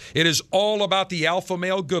 Lieutenants. It is all about the alpha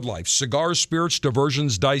male good life. Cigars, spirits,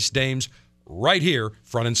 diversions, dice, dames, right here,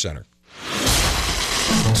 front and center.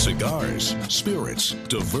 Cigars, spirits,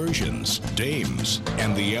 diversions, dames,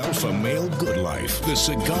 and the alpha male good life. The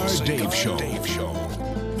Cigar Dave Show.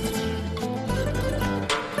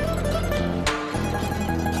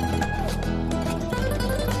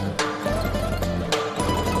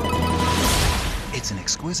 It's an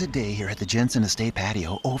exquisite day here at the Jensen Estate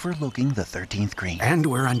patio overlooking the 13th green. And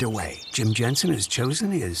we're underway. Jim Jensen has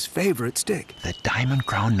chosen his favorite stick. The Diamond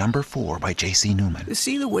Crown No. 4 by J.C. Newman.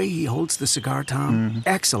 See the way he holds the cigar, Tom?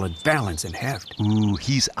 Excellent balance and heft. Ooh,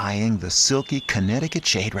 he's eyeing the silky Connecticut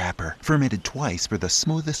shade wrapper, fermented twice for the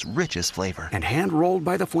smoothest, richest flavor. And hand-rolled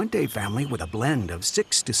by the Fuente family with a blend of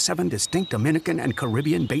 6 to 7 distinct Dominican and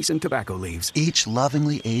Caribbean basin tobacco leaves. Each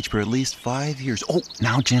lovingly aged for at least 5 years. Oh,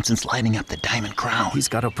 now Jensen's lighting up the Diamond Crown. He's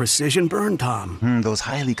got a precision burn, Tom. Those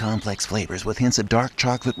highly complex flavors with hints of dark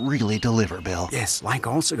chocolate really deliver, Bill. Yes, like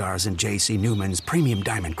all cigars in J.C. Newman's premium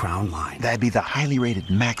Diamond Crown line. That'd be the highly rated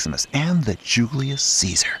Maximus and the Julius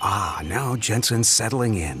Caesar. Ah, now Jensen's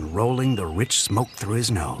settling in, rolling the rich smoke through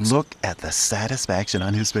his nose. Look at the satisfaction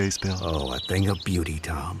on his face, Bill. Oh, a thing of beauty,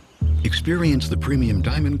 Tom. Experience the premium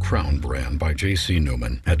Diamond Crown brand by J.C.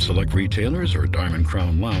 Newman at select retailers or Diamond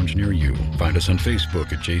Crown Lounge near you. Find us on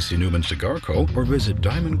Facebook at J.C. Newman Cigar Co. or visit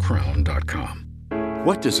diamondcrown.com.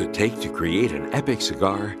 What does it take to create an epic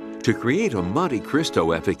cigar? To create a Monte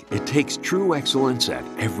Cristo epic, it takes true excellence at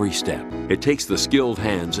every step. It takes the skilled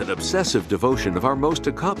hands and obsessive devotion of our most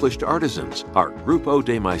accomplished artisans, our Grupo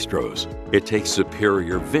de Maestros. It takes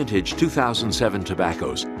superior vintage 2007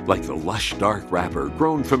 tobaccos, like the lush dark wrapper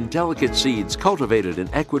grown from delicate seeds cultivated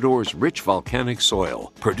in Ecuador's rich volcanic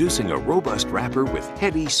soil, producing a robust wrapper with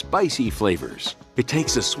heady, spicy flavors. It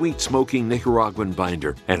takes a sweet, smoking Nicaraguan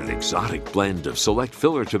binder and an exotic blend of select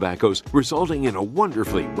filler tobaccos, resulting in a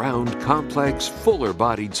wonderfully round, complex,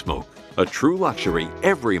 fuller-bodied smoke. A true luxury,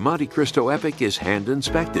 every Monte Cristo Epic is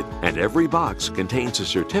hand-inspected, and every box contains a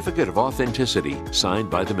certificate of authenticity signed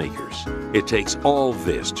by the makers. It takes all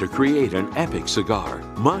this to create an epic cigar.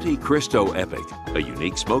 Monte Cristo Epic, a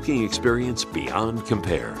unique smoking experience beyond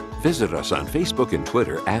compare. Visit us on Facebook and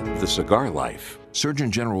Twitter at The Cigar Life.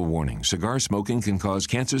 Surgeon General warning: cigar smoking can cause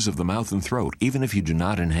cancers of the mouth and throat, even if you do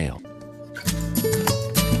not inhale.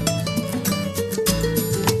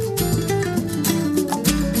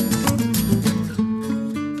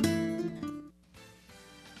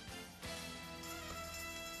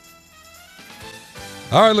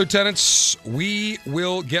 All right, Lieutenants, we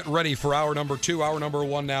will get ready for hour number 2, hour number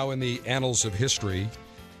 1 now in the annals of history.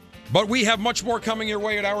 But we have much more coming your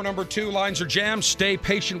way at hour number 2. Lines are jammed. Stay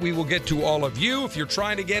patient. We will get to all of you. If you're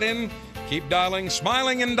trying to get in, keep dialing,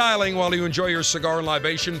 smiling and dialing while you enjoy your cigar and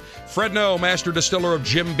libation. Fred Noe, Master Distiller of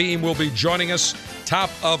Jim Beam, will be joining us top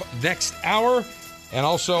of next hour. And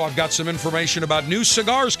also, I've got some information about new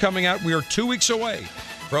cigars coming out. We are 2 weeks away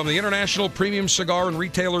from the International Premium Cigar and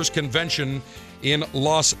Retailers Convention in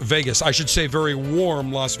Las Vegas. I should say very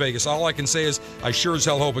warm Las Vegas. All I can say is I sure as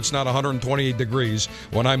hell hope it's not 128 degrees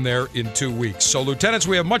when I'm there in 2 weeks. So, Lieutenants,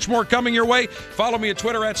 we have much more coming your way. Follow me at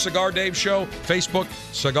Twitter at Cigar Dave Show, Facebook,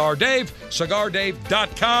 Cigar Dave,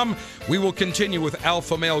 CigarDave.com. We will continue with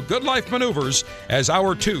Alpha Male Good Life Maneuvers as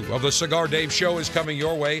hour 2 of the Cigar Dave Show is coming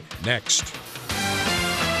your way next.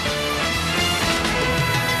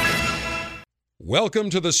 Welcome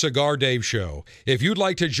to the Cigar Dave Show. If you'd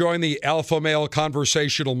like to join the Alpha Male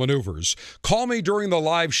Conversational Maneuvers, call me during the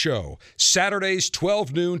live show, Saturdays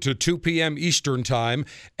 12 noon to 2 p.m. Eastern Time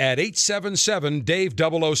at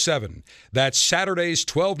 877-DAVE-007. That's Saturdays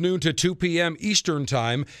 12 noon to 2 p.m. Eastern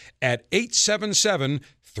Time at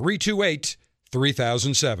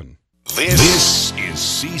 877-328-3007. This is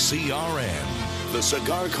CCRN, the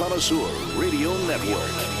Cigar Connoisseur Radio Network.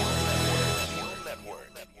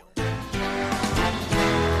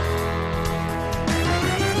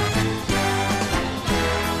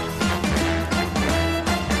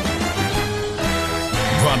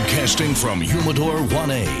 Broadcasting from Humidor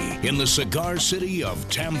 1A in the cigar city of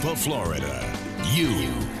Tampa, Florida.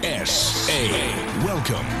 USA.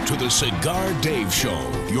 Welcome to the Cigar Dave Show,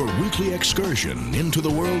 your weekly excursion into the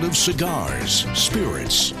world of cigars,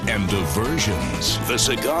 spirits, and diversions. The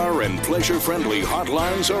cigar and pleasure-friendly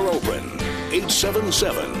hotlines are open.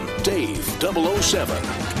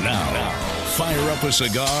 877-DAVE-007. Now, fire up a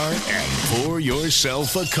cigar and pour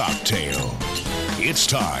yourself a cocktail. It's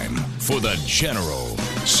time for the General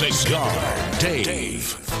Cigar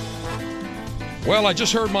Dave. Well, I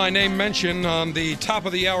just heard my name mentioned on the top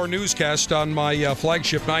of the hour newscast on my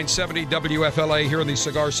flagship 970 WFLA here in the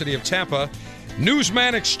cigar city of Tampa.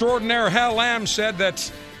 Newsman extraordinaire Hal Lamb said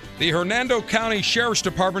that the Hernando County Sheriff's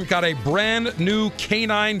Department got a brand new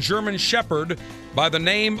canine German Shepherd by the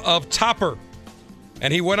name of Topper.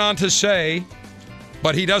 And he went on to say,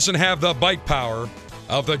 but he doesn't have the bite power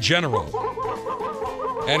of the General.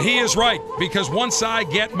 And he is right, because once I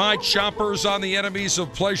get my chompers on the enemies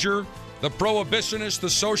of pleasure, the prohibitionists,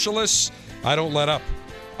 the socialists, I don't let up.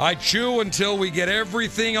 I chew until we get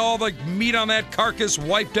everything, all the meat on that carcass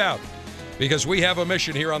wiped out. Because we have a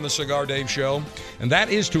mission here on the Cigar Dave Show, and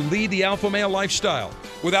that is to lead the alpha male lifestyle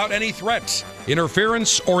without any threats,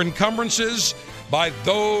 interference, or encumbrances by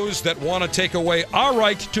those that want to take away our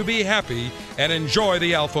right to be happy and enjoy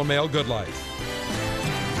the alpha male good life.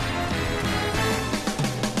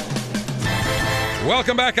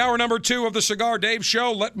 Welcome back, hour number 2 of the Cigar Dave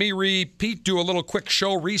Show. Let me repeat, do a little quick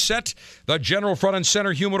show reset. The General Front and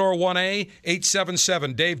Center Humidor 1A,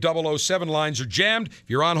 877-DAVE-007 lines are jammed. If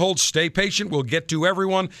you're on hold, stay patient. We'll get to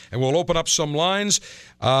everyone, and we'll open up some lines.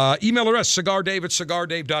 Email address,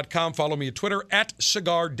 cigardave@cigardave.com. Follow me at Twitter,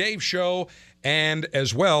 @CigarDaveShow. And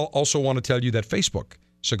as well, also want to tell you that Facebook,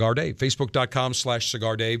 Cigar Dave,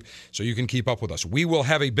 Facebook.com/Cigar Dave, so you can keep up with us. We will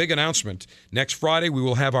have a big announcement next Friday. We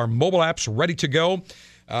will have our mobile apps ready to go.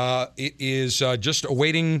 It is just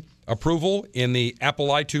awaiting approval in the Apple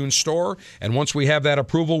iTunes Store. And once we have that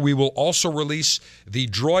approval, we will also release the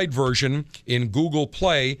Droid version in Google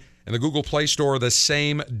Play and the Google Play Store the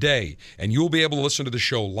same day. And you'll be able to listen to the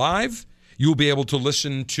show live. You'll be able to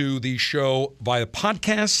listen to the show via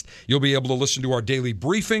podcast. You'll be able to listen to our daily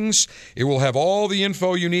briefings. It will have all the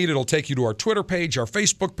info you need. It'll take you to our Twitter page, our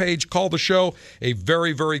Facebook page. Call the show. A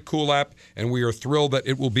very, very cool app, and we are thrilled that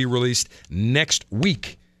it will be released next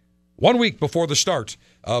week, 1 week before the start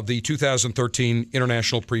of the 2013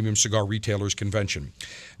 International Premium Cigar Retailers Convention.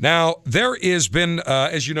 Now, there has been,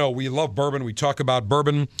 as you know, we love bourbon. We talk about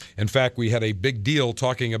bourbon. In fact, we had a big deal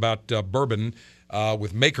talking about bourbon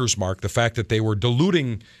with Maker's Mark, the fact that they were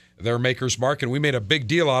diluting their Maker's Mark, and we made a big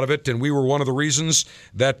deal out of it, and we were one of the reasons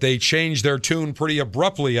that they changed their tune pretty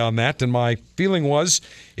abruptly on that. And my feeling was,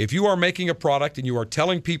 if you are making a product and you are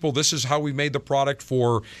telling people this is how we made the product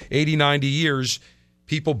for 80, 90 years,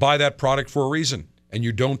 people buy that product for a reason. And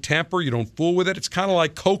you don't tamper, you don't fool with it. It's kind of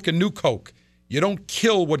like Coke and New Coke. You don't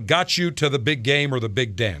kill what got you to the big game or the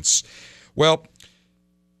big dance. Well,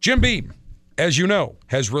 Jim Beam, as you know,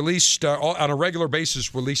 has released, on a regular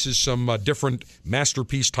basis, releases some different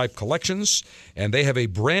Masterpiece-type collections, and they have a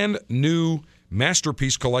brand new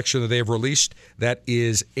Masterpiece collection that they have released that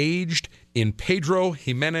is aged in Pedro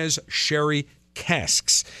Jimenez sherry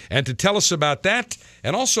casks. And to tell us about that,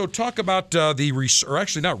 and also talk about the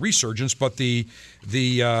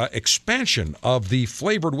expansion of the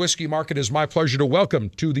flavored whiskey market, is my pleasure to welcome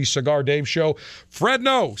to the Cigar Dave Show, Fred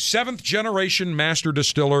Noe, 7th generation master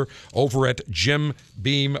distiller over at Jim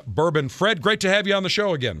Beam Bourbon. Fred, great to have you on the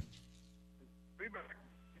show again.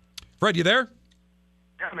 Fred, you there?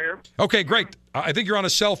 I'm here. Okay, great. I think you're on a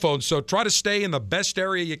cell phone, so try to stay in the best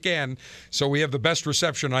area you can so we have the best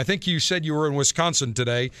reception. I think you said you were in Wisconsin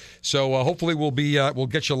today, so hopefully we'll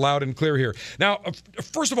get you loud and clear here. Now,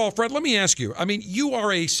 first of all, Fred, let me ask you. I mean, you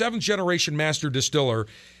are a 7th-generation master distiller.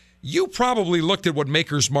 You probably looked at what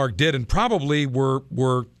Maker's Mark did and probably were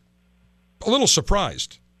a little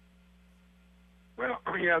surprised. Well,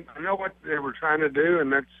 I know what they were trying to do,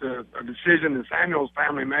 and that's a decision the Samuels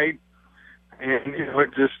family made. And, but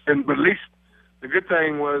at least the good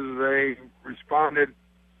thing was they responded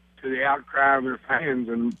to the outcry of their fans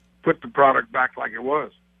and put the product back like it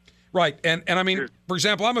was. Right. And I mean, for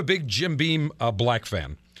example, I'm a big Jim Beam black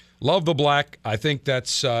fan. Love the black. I think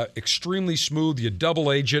that's extremely smooth. You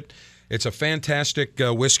double age it. It's a fantastic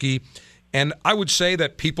whiskey. And I would say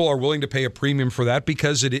that people are willing to pay a premium for that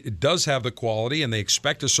because it does have the quality and they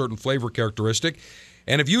expect a certain flavor characteristic.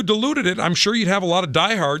 And if you diluted it, I'm sure you'd have a lot of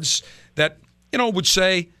diehards that, would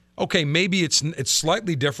say, okay, maybe it's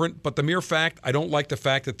slightly different, but the mere fact, I don't like the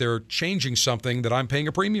fact that they're changing something that I'm paying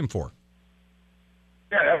a premium for.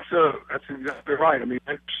 Yeah, that's exactly right. I mean,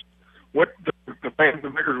 that's what the the fans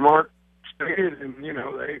of Vickers Mark stayed, and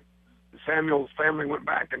the Samuels family went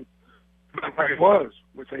back and went like it was,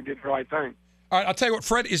 which they did the right thing. All right, I'll tell you what,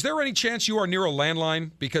 Fred, is there any chance you are near a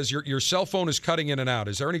landline? Because your cell phone is cutting in and out.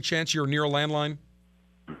 Is there any chance you're near a landline?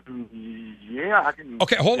 Yeah, I can.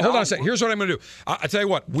 Okay, hold on a second. Here's what I'm going to do. I tell you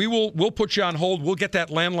what, we'll put you on hold. We'll get that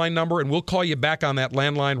landline number, and we'll call you back on that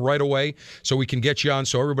landline right away so we can get you on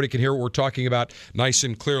so everybody can hear what we're talking about nice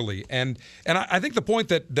and clearly. And I think the point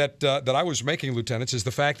that I was making, Lieutenants, is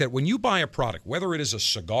the fact that when you buy a product, whether it is a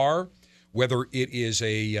cigar, whether it is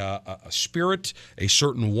a spirit, a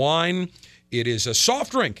certain wine, it is a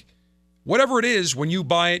soft drink, whatever it is, when you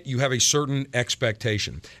buy it, you have a certain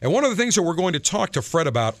expectation. And one of the things that we're going to talk to Fred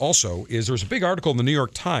about also is there's a big article in the New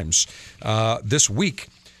York Times this week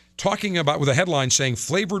talking about, with a headline saying,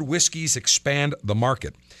 flavored whiskeys expand the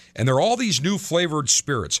market. And there are all these new flavored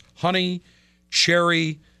spirits: honey,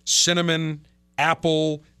 cherry, cinnamon,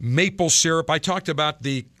 apple, maple syrup. I talked about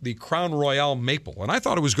the Crown Royal maple, and I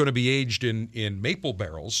thought it was going to be aged in maple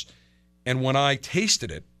barrels. And when I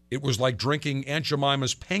tasted it, it was like drinking Aunt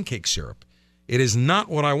Jemima's pancake syrup. It is not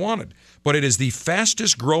what I wanted, but it is the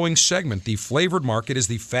fastest growing segment. The flavored market is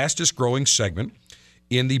the fastest growing segment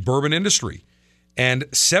in the bourbon industry. And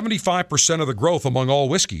 75% of the growth among all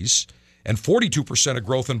whiskeys and 42% of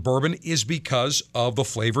growth in bourbon is because of the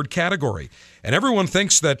flavored category. And everyone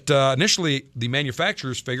thinks that initially the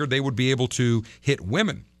manufacturers figured they would be able to hit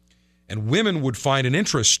women, and women would find an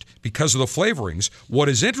interest because of the flavorings. What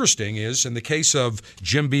is interesting is, in the case of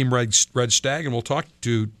Jim Beam Red Stag, and we'll talk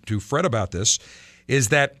to Fred about this, is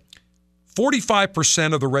that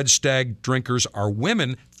 45% of the Red Stag drinkers are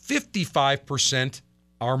women, 55%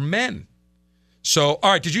 are men. So,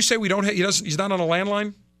 all right, did you say we don't? He's not on a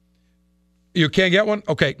landline? You can't get one?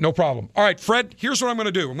 Okay, no problem. All right, Fred, here's what I'm going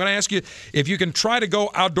to do. I'm going to ask you if you can try to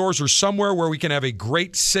go outdoors or somewhere where we can have a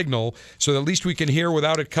great signal so that at least we can hear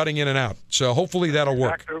without it cutting in and out. So hopefully that'll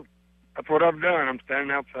work. That's what I've done. I'm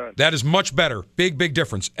standing outside. That is much better. Big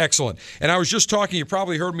difference. Excellent. And I was just talking, you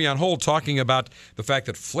probably heard me on hold, talking about the fact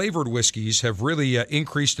that flavored whiskeys have really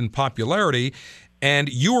increased in popularity. And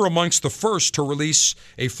you were amongst the first to release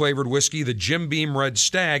a flavored whiskey, the Jim Beam Red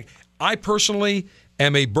Stag. I personally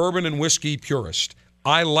am a bourbon and whiskey purist.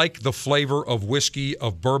 I like the flavor of whiskey,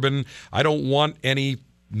 of bourbon. I don't want any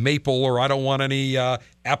maple, or I don't want any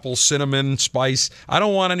apple cinnamon spice. I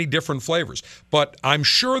don't want any different flavors. But I'm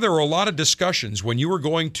sure there were a lot of discussions when you were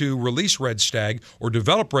going to release Red Stag or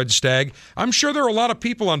develop Red Stag. I'm sure there were a lot of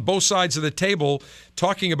people on both sides of the table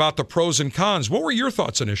talking about the pros and cons. What were your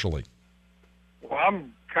thoughts initially? Well,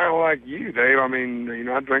 I'm kind of like you, Dave. I mean,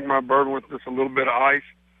 I drink my bourbon with just a little bit of ice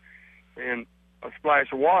and a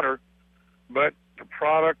splash of water, but the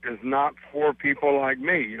product is not for people like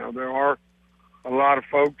me. There are a lot of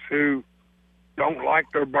folks who don't like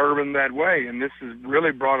their bourbon that way, and this has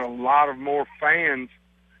really brought a lot of more fans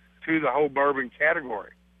to the whole bourbon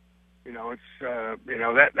category. It's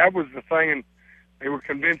that was the thing, and they were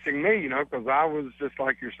convincing me, because I was just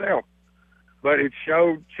like yourself. But it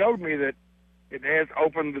showed me that it has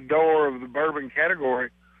opened the door of the bourbon category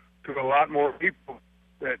to a lot more people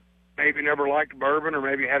that maybe never liked bourbon or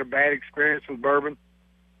maybe had a bad experience with bourbon,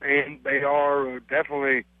 and they are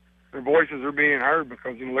definitely, their voices are being heard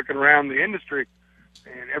because looking around the industry,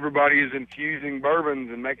 and everybody is infusing bourbons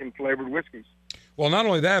and making flavored whiskeys. Well, not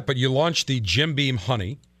only that, but you launched the Jim Beam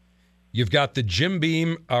Honey. You've got the Jim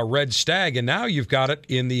Beam Red Stag, and now you've got it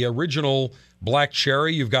in the original black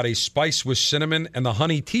cherry. You've got a spice with cinnamon and the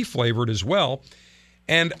honey tea flavored as well.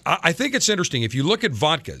 And I think it's interesting. If you look at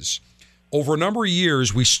vodkas, over a number of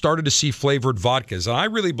years, we started to see flavored vodkas. And I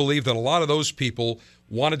really believe that a lot of those people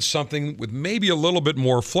wanted something with maybe a little bit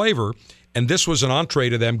more flavor, and this was an entree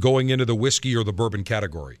to them going into the whiskey or the bourbon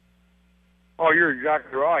category. Oh, you're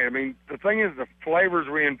exactly right. I mean, the thing is, the flavors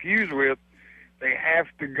we infuse with, they have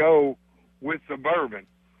to go with the bourbon.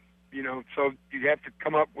 So you have to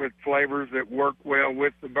come up with flavors that work well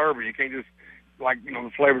with the bourbon. You can't just,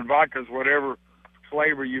 the flavored vodkas, whatever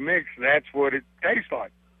flavor you mix, that's what it tastes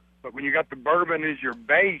like. But when you got the bourbon as your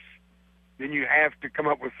base, then you have to come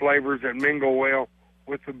up with flavors that mingle well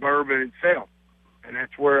with the bourbon itself. And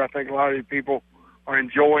that's where I think a lot of people are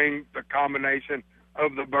enjoying the combination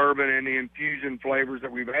of the bourbon and the infusion flavors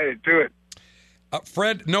that we've added to it.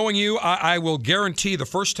 Fred, knowing you, I will guarantee the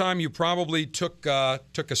first time you probably took a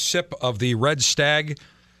sip of the Red Stag,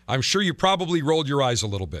 I'm sure you probably rolled your eyes a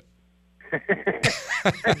little bit.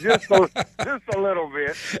 just a little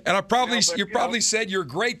bit. And you probably said your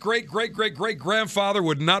great-great-great-great-great-grandfather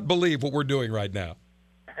would not believe what we're doing right now.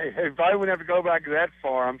 Hey, if I wouldn't have to go back that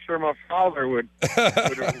far, I'm sure my father would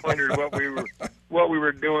have wondered what we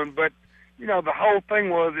were doing. But the whole thing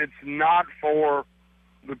was it's not for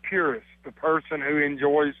the purist, the person who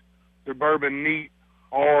enjoys the bourbon neat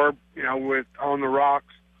or, with on the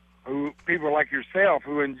rocks, people like yourself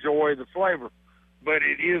who enjoy the flavor. But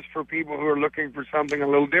it is for people who are looking for something a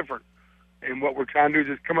little different. And what we're trying to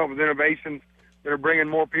do is just come up with innovations that are bringing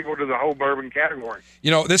more people to the whole bourbon category.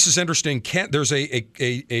 This is interesting. There's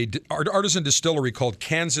a artisan distillery called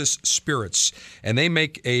Kansas Spirits, and they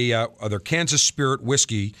make their Kansas Spirit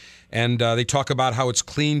whiskey, and they talk about how it's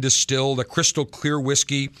clean distilled, a crystal clear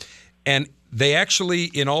whiskey, and they actually,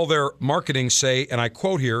 in all their marketing, say, and I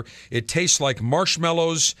quote here, it tastes like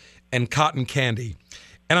marshmallows and cotton candy.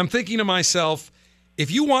 And I'm thinking to myself, if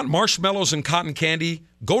you want marshmallows and cotton candy,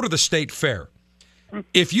 go to the state fair.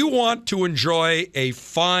 If you want to enjoy a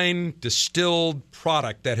fine distilled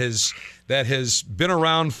product that has been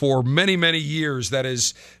around for many, many years, that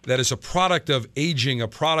is a product of aging, a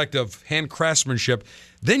product of hand craftsmanship,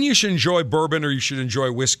 then you should enjoy bourbon or you should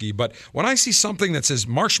enjoy whiskey. But when I see something that says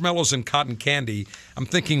marshmallows and cotton candy, I'm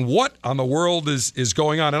thinking, what on the world is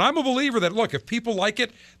going on? And I'm a believer that, look, if people like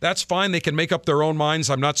it, that's fine. They can make up their own minds.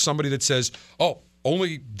 I'm not somebody that says, oh,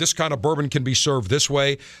 only this kind of bourbon can be served this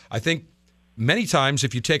way. I think many times,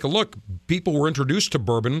 if you take a look, people were introduced to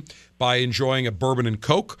bourbon by enjoying a bourbon and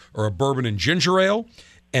Coke or a bourbon and ginger ale.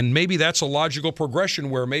 And maybe that's a logical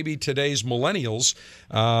progression where maybe today's millennials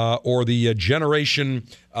or the Generation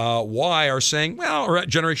Y are saying, or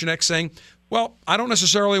Generation X saying, well, I don't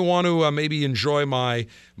necessarily want to maybe enjoy my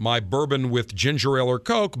bourbon with ginger ale or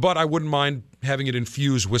Coke, but I wouldn't mind having it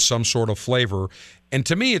infused with some sort of flavor. And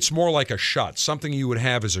to me, it's more like a shot, something you would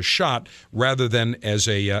have as a shot rather than as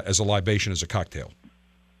a libation, as a cocktail.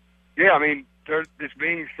 Yeah, it's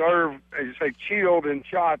being served, as you say, chilled in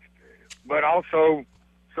shots, but also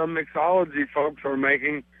some mixology folks are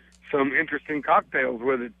making some interesting cocktails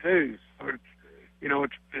with it too. So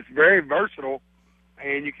it's very versatile,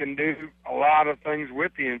 and you can do a lot of things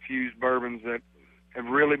with the infused bourbons that have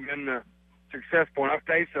really been successful. And I've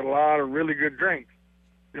tasted a lot of really good drinks,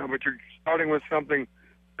 but you're starting with something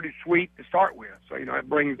pretty sweet to start with. So, it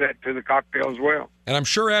brings that to the cocktail as well. And I'm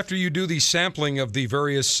sure after you do the sampling of the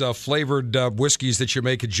various flavored whiskeys that you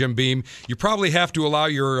make at Jim Beam, you probably have to allow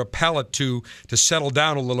your palate to settle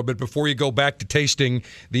down a little bit before you go back to tasting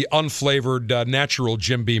the unflavored natural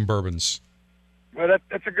Jim Beam bourbons. Well,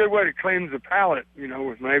 that's a good way to cleanse the palate,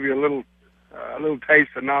 with maybe a little taste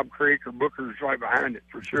of Knob Creek or Booker's right behind it,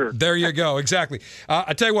 for sure. There you go. Exactly.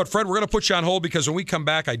 I tell you what, Fred, we're going to put you on hold because when we come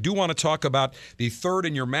back, I do want to talk about the third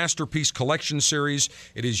in your Masterpiece Collection series.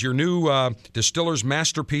 It is your new Distiller's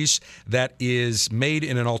Masterpiece that is made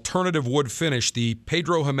in an alternative wood finish, the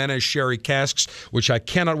Pedro Jimenez Sherry Casks, which I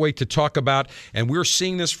cannot wait to talk about. And we're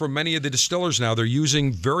seeing this from many of the distillers now. They're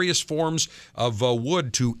using various forms of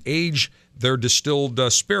wood to age their distilled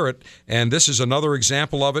spirit, and this is another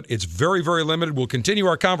example of it. It's very, very limited. We'll continue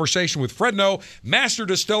our conversation with Fred Noe, master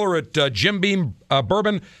distiller at Jim Beam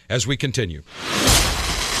Bourbon, as we continue.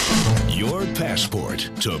 Your passport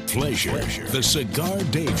to pleasure. The Cigar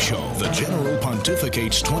Dave Show. The General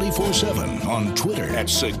pontificates 24/7 on Twitter at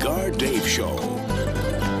Cigar Dave Show.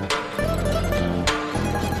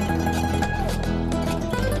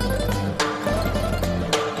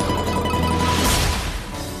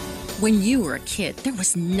 When you were a kid, there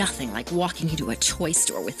was nothing like walking into a toy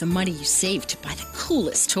store with the money you saved to buy the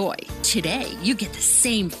coolest toy. Today, you get the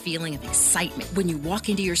same feeling of excitement when you walk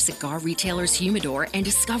into your cigar retailer's humidor and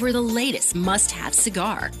discover the latest must-have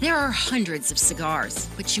cigar. There are hundreds of cigars,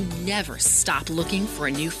 but you never stop looking for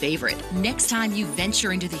a new favorite. Next time you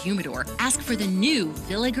venture into the humidor, ask for the new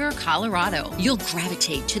Villiger Colorado. You'll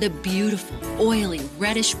gravitate to the beautiful, oily,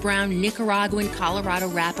 reddish-brown Nicaraguan Colorado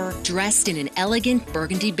wrapper dressed in an elegant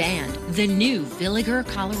burgundy band. The new Villiger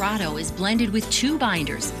Colorado is blended with 2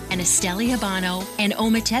 binders, an Esteli Habano and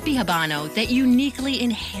Ometepe Habano that uniquely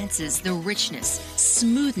enhances the richness,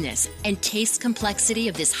 smoothness, and taste complexity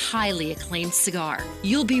of this highly acclaimed cigar.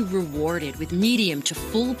 You'll be rewarded with medium to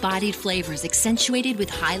full-bodied flavors accentuated with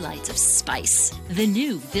highlights of spice. The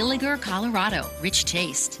new Villiger Colorado, rich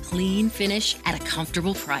taste, clean finish at a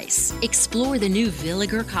comfortable price. Explore the new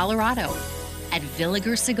Villiger Colorado at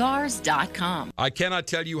VilligerCigars.com. I cannot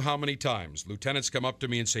tell you how many times lieutenants come up to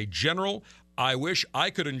me and say, General, I wish I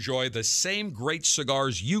could enjoy the same great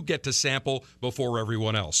cigars you get to sample before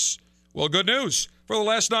everyone else. Well, good news. For the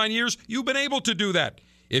last 9 years, you've been able to do that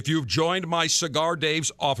if you've joined my Cigar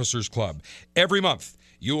Dave's Officers Club. Every month,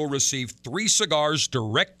 you will receive 3 cigars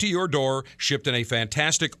direct to your door, shipped in a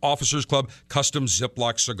fantastic Officers Club custom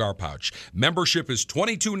Ziploc cigar pouch. Membership is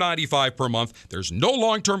 $22.95 per month. There's no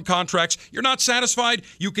long-term contracts. You're not satisfied?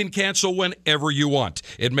 You can cancel whenever you want.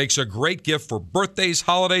 It makes a great gift for birthdays,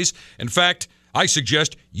 holidays. In fact, I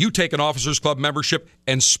suggest you take an Officers Club membership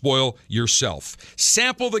and spoil yourself.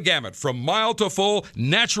 Sample the gamut from mild to full,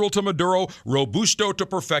 natural to Maduro, Robusto to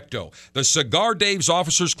Perfecto. The Cigar Dave's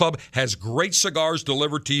Officers Club has great cigars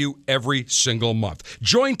delivered to you every single month.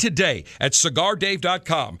 Join today at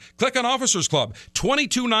CigarDave.com. Click on Officers Club.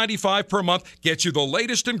 $22.95 per month gets you the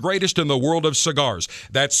latest and greatest in the world of cigars.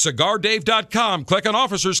 That's CigarDave.com. Click on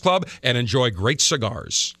Officers Club and enjoy great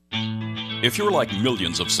cigars. If you're like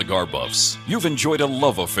millions of cigar buffs, you've enjoyed a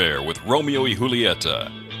love affair with Romeo y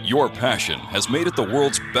Julieta. Your passion has made it the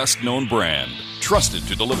world's best-known brand, trusted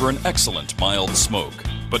to deliver an excellent mild smoke.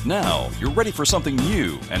 But now, you're ready for something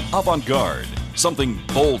new and avant-garde, something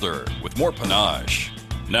bolder with more panache.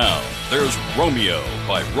 Now, there's Romeo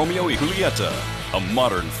by Romeo y Julieta, a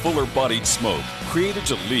modern, fuller-bodied smoke created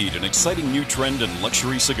to lead an exciting new trend in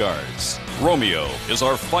luxury cigars. Romeo is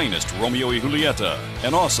our finest Romeo y Julieta,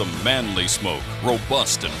 an awesome manly smoke,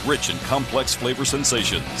 robust and rich in complex flavor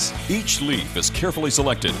sensations. Each leaf is carefully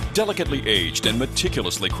selected, delicately aged, and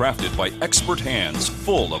meticulously crafted by expert hands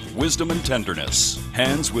full of wisdom and tenderness.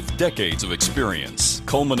 Hands with decades of experience,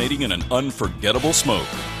 culminating in an unforgettable smoke.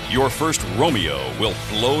 Your first Romeo will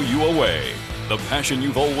blow you away. The passion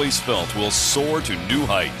you've always felt will soar to new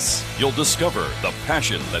heights. You'll discover the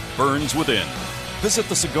passion that burns within. Visit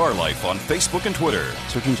The Cigar Life on Facebook and Twitter.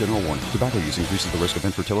 Surgeon General warning. Tobacco use increases the risk of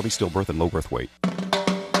infertility, stillbirth, and low birth weight.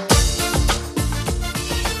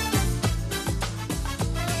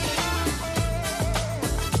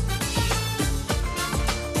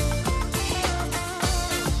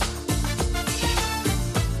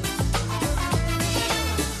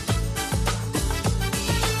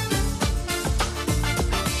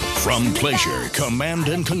 From pleasure, command,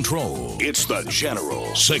 and control, it's the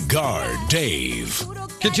General, Cigar Dave.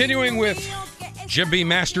 Continuing with Jim Beam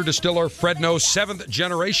Master Distiller, Fred Noe, 7th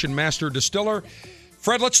generation Master Distiller.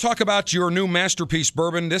 Fred, let's talk about your new Masterpiece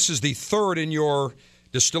bourbon. This is the 3rd in your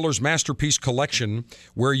Distiller's Masterpiece collection,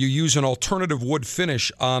 where you use an alternative wood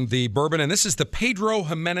finish on the bourbon. And this is the Pedro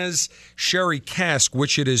Jimenez Sherry Cask,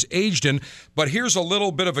 which it is aged in. But here's a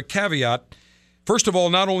little bit of a caveat. First of all,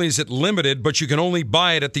 not only is it limited, but you can only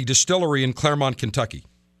buy it at the distillery in Claremont, Kentucky.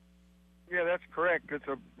 Yeah, that's correct. It's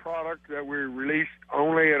a product that we released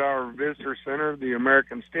only at our visitor center, the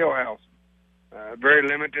American Steelhouse. Very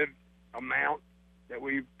limited amount that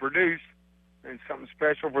we produce, and something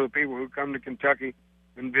special for the people who come to Kentucky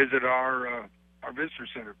and visit our visitor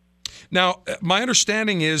center. Now, my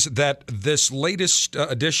understanding is that this latest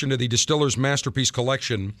addition to the Distiller's Masterpiece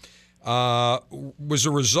collection was a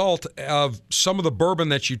result of some of the bourbon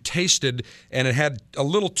that you tasted, and it had a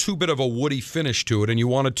little too bit of a woody finish to it, and you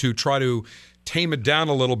wanted to try to tame it down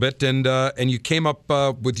a little bit, and you came up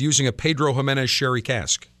with using a Pedro Jimenez Sherry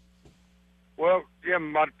Cask. Well, yeah,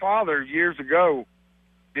 my father years ago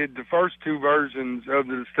did the first 2 versions of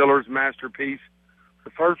the Distiller's Masterpiece.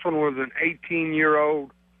 The first one was an 18-year-old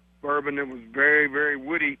bourbon that was very, very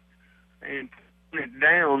woody, and putting it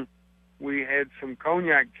down, we had some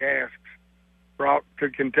cognac casks brought to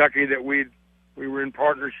Kentucky that we were in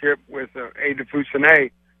partnership with A. de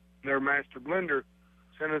Fussenay, their master blender,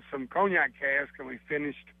 sent us some cognac casks, and we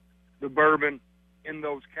finished the bourbon in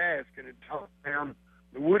those casks, and it toned down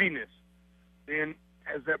the woodiness. Then,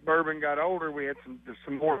 as that bourbon got older, we had some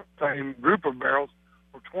more same group of barrels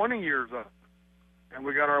for 20 years old, and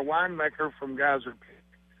we got our winemaker from Geyser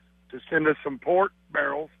Peak to send us some port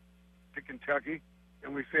barrels to Kentucky,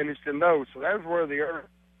 and we finished in those. So that was where the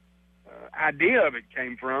idea of it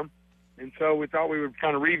came from. And so we thought we would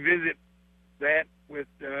kind of revisit that with,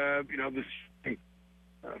 this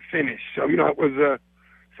finish. So, it was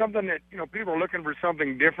something that, people are looking for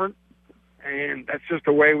something different. And that's just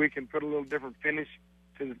a way we can put a little different finish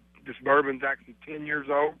to this bourbon's actually 10 years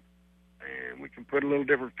old. And we can put a little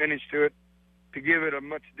different finish to it to give it a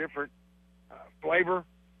much different flavor.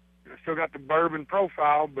 It's still got the bourbon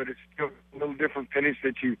profile, but it's still a little different finish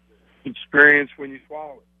that you experience when you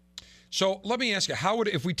swallow it. So let me ask you, how would,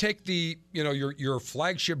 if we take the, your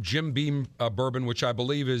flagship Jim Beam bourbon, which I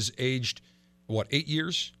believe is aged, 8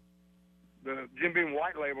 years? The Jim Beam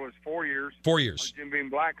White Label is 4 years. 4 years. Our Jim Beam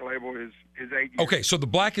Black Label is 8 years. Okay, so the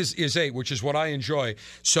black is 8, which is what I enjoy.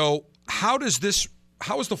 So how is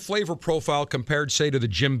the flavor profile compared, say, to the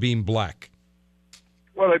Jim Beam Black?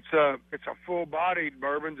 Well, it's a full-bodied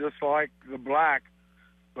bourbon, just like the black,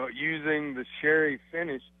 but using the sherry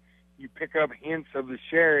finish, you pick up hints of the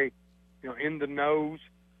sherry in the nose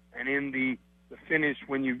and in the finish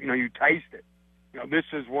when you taste it. This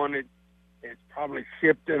is one that it's probably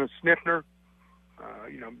sipped in a Sniffner,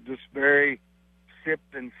 just very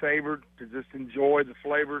sipped and savored to just enjoy the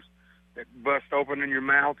flavors that bust open in your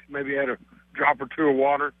mouth. Maybe add a drop or two of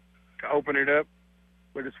water to open it up.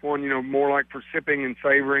 But it's one, more like for sipping and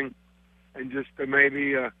savoring and just to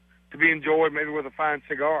maybe to be enjoyed maybe with a fine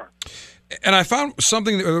cigar. And I found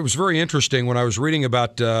something that was very interesting when I was reading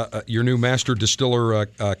about your new Master Distiller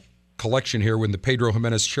collection here with the Pedro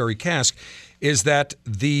Jimenez Cherry Cask, is that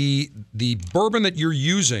the bourbon that you're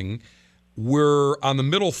using were on the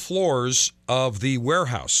middle floors of the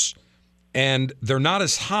warehouse, and they're not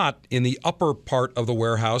as hot in the upper part of the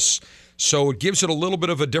warehouse, so it gives it a little bit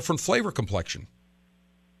of a different flavor complexion.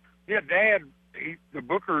 Yeah, Dad, the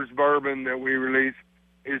Booker's bourbon that we release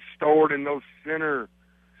is stored in those center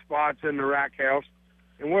spots in the rack house,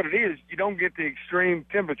 and what it is, you don't get the extreme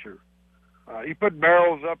temperature. You put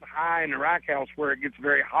barrels up high in the rack house where it gets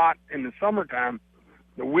very hot in the summertime.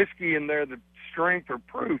 The whiskey in there, the strength or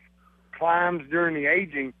proof, climbs during the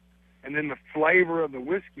aging, and then the flavor of the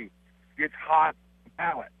whiskey gets hot in the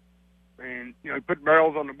palate. And, you put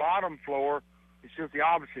barrels on the bottom floor, it's just the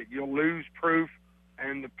opposite. You'll lose proof,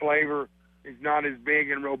 and the flavor is not as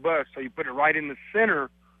big and robust. So you put it right in the center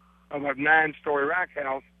of a 9-story rack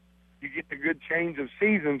house, you get the good change of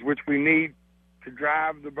seasons, which we need to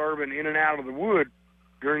drive the bourbon in and out of the wood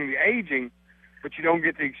during the aging, but you don't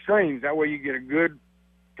get the extremes. That way you get a good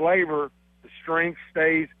flavor. The strength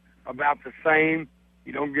stays about the same.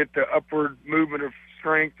 You don't get the upward movement of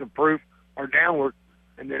strength or proof or downward.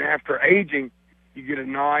 And then after aging, you get a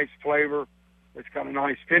nice flavor that's got a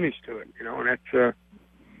nice finish to it, and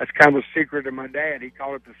that's kind of a secret of my dad. He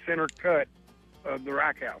called it the center cut of the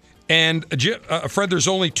rack house. And Fred, there's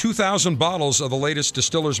only 2,000 bottles of the latest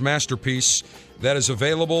Distiller's Masterpiece that is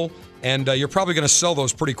available, and you're probably going to sell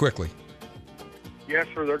those pretty quickly. Yes,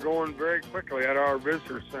 sir. They're going very quickly at our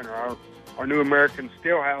visitor center. Our new American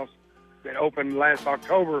Still House that opened last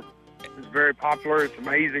October is very popular. It's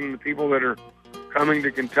amazing the people that are coming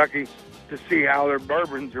to Kentucky to see how their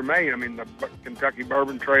bourbons are made. I mean, the Kentucky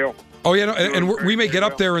Bourbon Trail. Oh, yeah, and we may get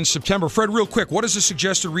up there in September. Fred, real quick, what is the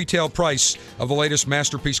suggested retail price of the latest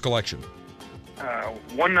Masterpiece collection?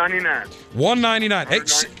 $199. $199.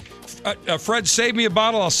 Hey, Fred, save me a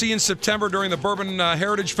bottle. I'll see you in September during the Bourbon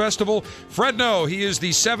Heritage Festival. Fred No, he is the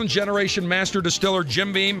 7th-generation master distiller,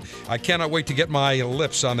 Jim Beam. I cannot wait to get my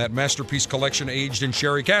lips on that Masterpiece collection aged in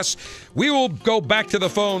sherry casks. We will go back to the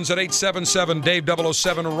phones at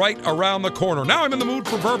 877-DAVE-007 right around the corner. Now I'm in the mood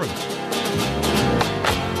for bourbon.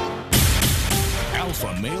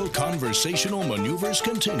 Alpha male conversational maneuvers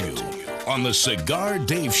continue on the Cigar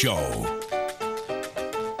Dave Show.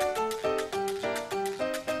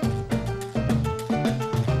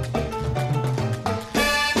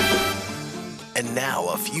 And now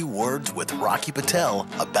a few words with Rocky Patel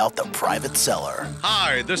about the private cellar.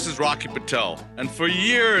 Hi, this is Rocky Patel, and for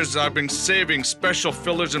years I've been saving special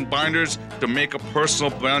fillers and binders to make a personal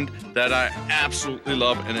blend that I absolutely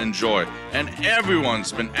love and enjoy. And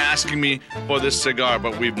everyone's been asking me for this cigar,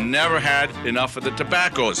 but we've never had enough of the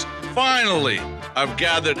tobaccos. Finally, I've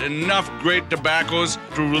gathered enough great tobaccos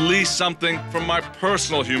to release something from my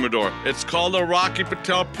personal humidor. It's called the Rocky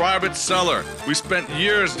Patel Private Cellar. We spent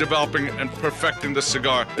years developing and perfecting the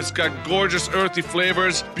cigar. It's got gorgeous earthy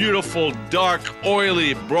flavors, beautiful, dark,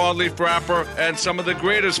 oily broadleaf wrapper, and some of the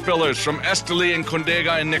greatest fillers from Esteli and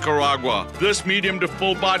Condega in Nicaragua. This medium to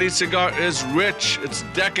full body cigar is rich, it's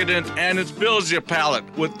decadent, and it fills your palate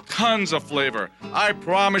with tons of flavor. I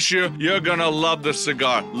promise you, you're gonna love this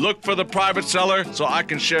cigar. Look for the Private Cellar so I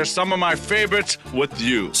can share some of my favorites with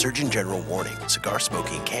you. Surgeon General warning, cigar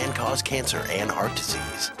smoking can cause cancer and heart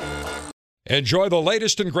disease. Enjoy the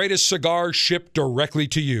latest and greatest cigars shipped directly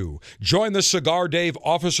to you. Join the Cigar Dave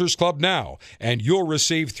Officers Club now, and you'll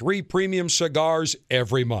receive 3 premium cigars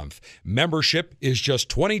every month. Membership is just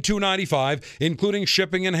 $22.95, including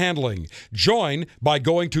shipping and handling. Join by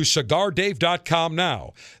going to CigarDave.com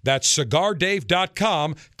now. That's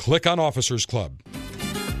CigarDave.com. Click on Officers Club.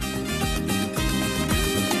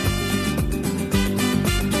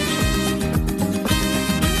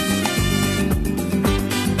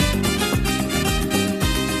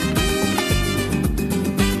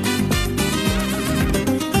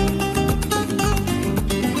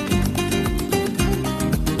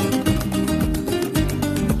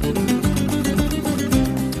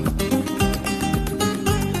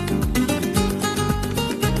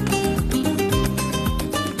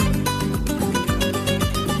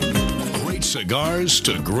 Cigars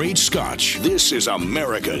to great scotch. This is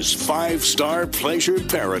America's 5-star pleasure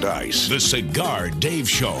paradise. The Cigar Dave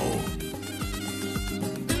Show.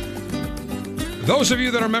 Those of you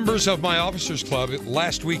that are members of my Officers Club,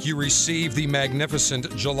 last week you received the magnificent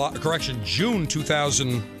June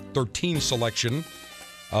 2013 selection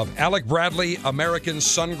of Alec Bradley, American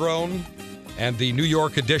Sungrown, and the New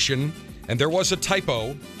York edition. And there was a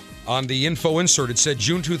typo on the info insert. It said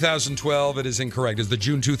June 2012. It is incorrect. It's the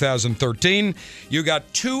June 2013. You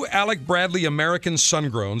got 2 Alec Bradley American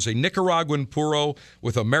Sungrowns, a Nicaraguan Puro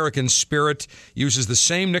with American Spirit. Uses the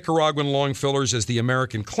same Nicaraguan long fillers as the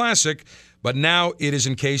American Classic, but now it is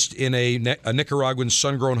encased in a Nicaraguan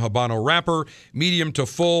sun-grown Habano wrapper, medium to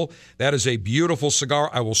full. That is a beautiful cigar.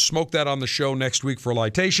 I will smoke that on the show next week for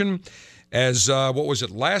lightation. As,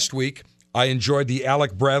 last week, I enjoyed the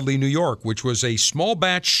Alec Bradley New York, which was a small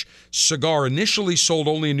batch cigar initially sold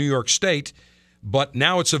only in New York State, but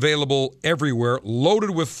now it's available everywhere, loaded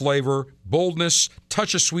with flavor, boldness,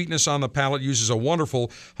 touch of sweetness on the palate, uses a wonderful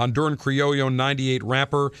Honduran Criollo 98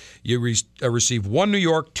 wrapper. You receive 1 New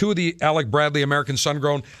York, 2 of the Alec Bradley American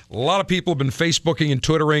Sungrown. A lot of people have been Facebooking and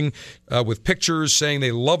Twittering with pictures saying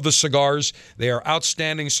they love the cigars. They are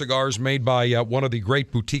outstanding cigars made by one of the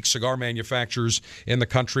great boutique cigar manufacturers in the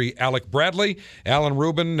country, Alec Bradley, Alan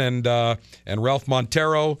Rubin, and Ralph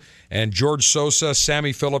Montero, and George Sosa,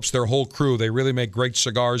 Sammy Phillips, their whole crew. They really make great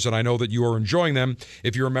cigars, and I know that you are enjoying them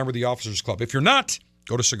if you're a member of the Officers Club. If you're not,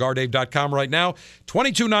 go to CigarDave.com right now.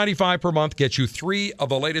 $22.95 per month gets you 3 of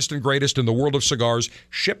the latest and greatest in the world of cigars,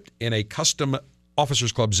 shipped in a custom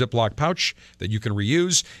Officers Club Ziploc pouch that you can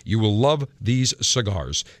reuse. You will love these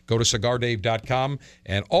cigars. Go to CigarDave.com,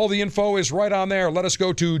 and all the info is right on there. Let us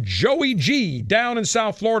go to Joey G. down in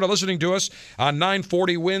South Florida listening to us on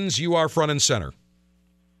 940 Wins. You are front and center.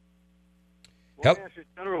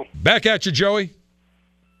 General. Back at you, Joey.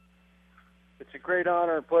 It's a great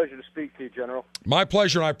honor and pleasure to speak to you, General. My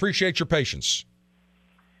pleasure, and I appreciate your patience.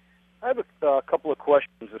 I have a couple of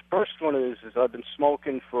questions. The first one is I've been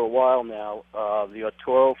smoking for a while now, the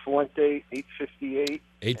Arturo Fuente 858.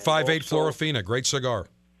 858 Florafina, great cigar.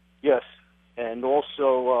 Yes, and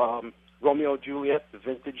also Romeo Juliet, the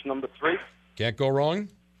vintage number 3. Can't go wrong.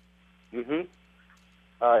 Mm-hmm.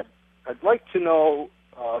 I'd like to know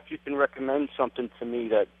if you can recommend something to me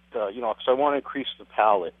that, because I want to increase the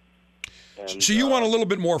palate. And, so you want a little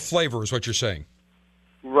bit more flavor is what you're saying?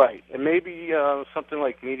 Right. And maybe something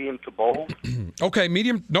like medium to bold. Okay,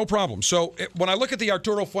 medium, no problem. So when I look at the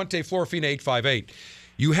Arturo Fuente Florafina 858,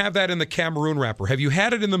 you have that in the Cameroon wrapper. Have you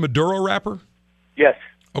had it in the Maduro wrapper? Yes.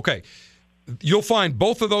 Okay. You'll find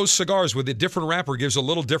both of those cigars with a different wrapper gives a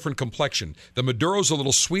little different complexion. The Maduro's a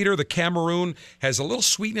little sweeter. The Cameroon has a little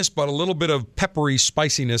sweetness, but a little bit of peppery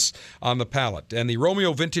spiciness on the palate. And the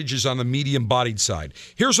Romeo Vintage is on the medium-bodied side.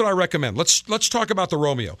 Here's what I recommend. Let's talk about the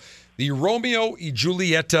Romeo. The Romeo y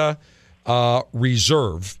Julieta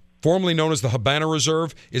Reserve, formerly known as the Habana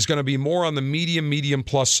Reserve, is going to be more on the medium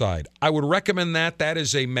plus side. I would recommend that. That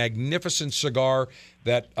is a magnificent cigar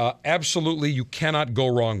that absolutely you cannot go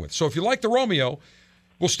wrong with. So if you like the Romeo,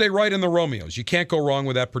 we'll stay right in the Romeos. You can't go wrong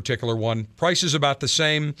with that particular one. Price is about the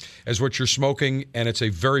same as what you're smoking, and it's a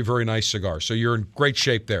very, very nice cigar. So you're in great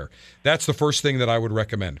shape there. That's the first thing that I would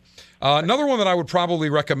recommend. Another one that I would probably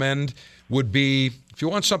recommend would be, if you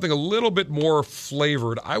want something a little bit more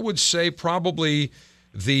flavored, I would say probably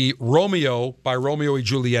the Romeo by Romeo y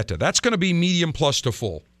Julieta. That's going to be medium plus to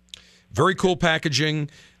full. Very cool packaging.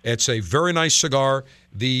 It's a very nice cigar.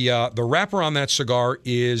 The wrapper on that cigar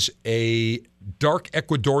is a dark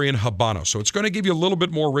Ecuadorian Habano, so it's going to give you a little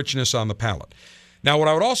bit more richness on the palate. Now, what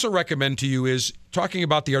I would also recommend to you is, talking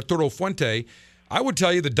about the Arturo Fuente, I would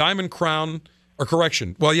tell you the Diamond Crown,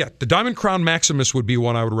 the Diamond Crown Maximus would be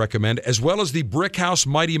one I would recommend, as well as the Brick House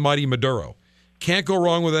Mighty Maduro. Can't go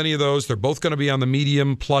wrong with any of those. They're both going to be on the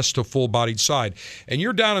medium plus to full-bodied side. And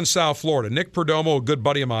you're down in South Florida. Nick Perdomo, a good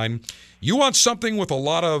buddy of mine. You want something with a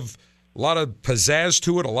lot of pizzazz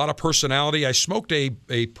to it, a lot of personality. I smoked a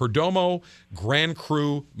Perdomo Grand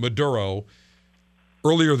Cru Maduro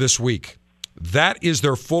earlier this week. That is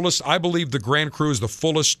their fullest. I believe the Grand Cru is the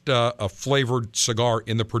fullest flavored cigar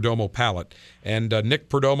in the Perdomo palette. And Nick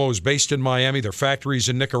Perdomo is based in Miami. Their factory's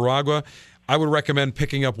in Nicaragua. I would recommend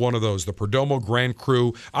picking up one of those, the Perdomo Grand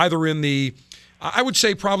Cru, either in the, I would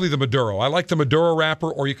say probably the Maduro. I like the Maduro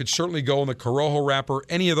wrapper, or you could certainly go in the Corojo wrapper.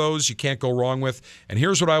 Any of those you can't go wrong with. And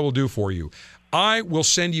here's what I will do for you. I will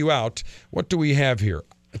send you out, what do we have here?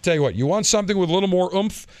 I tell you what, you want something with a little more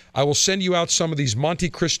oomph? I will send you out some of these Monte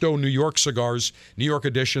Cristo New York cigars, New York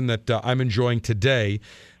edition, that I'm enjoying today,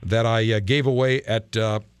 that I gave away at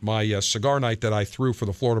my cigar night that I threw for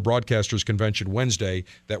the Florida Broadcasters Convention Wednesday,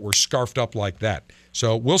 that were scarfed up like that.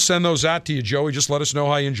 So we'll send those out to you, Joey. Just let us know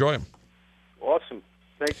how you enjoy them. Awesome.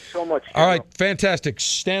 Thank you so much. All right, fantastic.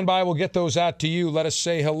 Stand by. We'll get those out to you. Let us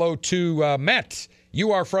say hello to Matt.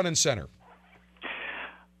 You are front and center.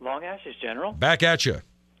 Long Ashes, General. Back at you.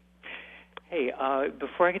 Hey,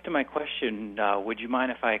 before I get to my question, would you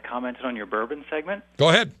mind if I commented on your bourbon segment? Go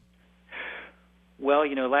ahead. Well,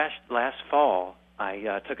 last fall,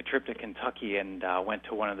 I took a trip to Kentucky and went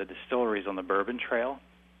to one of the distilleries on the Bourbon Trail.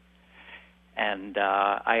 And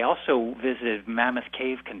I also visited Mammoth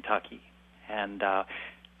Cave, Kentucky. And I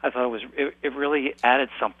thought it really added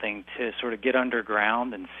something to sort of get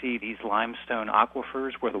underground and see these limestone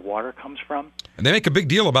aquifers where the water comes from. And they make a big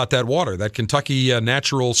deal about that water, that Kentucky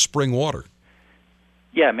natural spring water.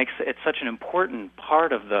 Yeah, it's such an important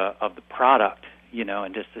part of the product,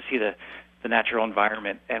 and just to see the natural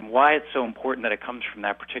environment and why it's so important that it comes from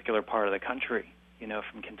that particular part of the country,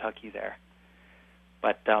 from Kentucky there.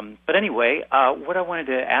 But anyway, what I wanted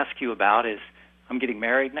to ask you about is I'm getting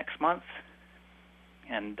married next month,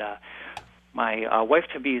 and my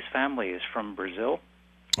wife-to-be's family is from Brazil.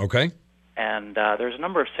 Okay. And there's a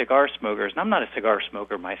number of cigar smokers, and I'm not a cigar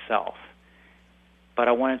smoker myself, but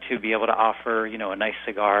I wanted to be able to offer, a nice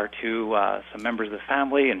cigar to some members of the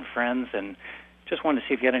family and friends, and just wanted to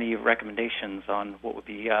see if you had any recommendations on what would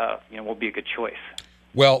be, what would be a good choice.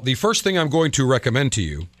 Well, the first thing I'm going to recommend to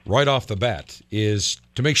you right off the bat is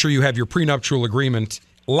to make sure you have your prenuptial agreement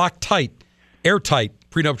locked tight, airtight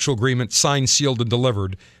prenuptial agreement signed, sealed, and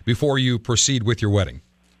delivered before you proceed with your wedding.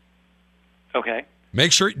 Okay.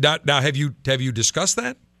 Make sure. Now, have you discussed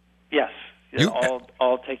that? Yes.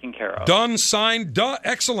 All taken care of. Done, signed, done.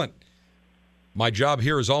 Excellent. My job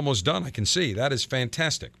here is almost done. I can see. That is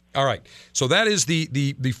fantastic. All right. So that is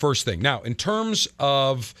the first thing. Now, in terms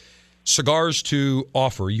of cigars to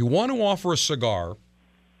offer, you want to offer a cigar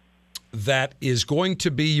that is going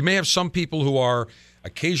to be, you may have some people who are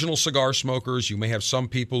occasional cigar smokers. You may have some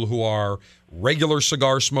people who are regular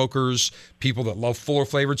cigar smokers, people that love fuller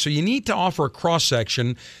flavored. So you need to offer a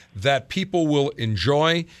cross-section that people will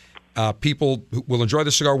enjoy. People will enjoy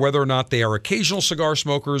the cigar whether or not they are occasional cigar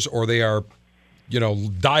smokers or they are,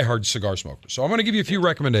 diehard cigar smokers. So I'm going to give you a few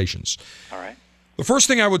recommendations. All right. The first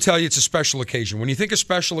thing I would tell you, it's a special occasion. When you think of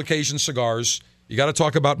special occasion cigars, you got to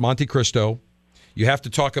talk about Monte Cristo. You have to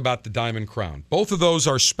talk about the Diamond Crown. Both of those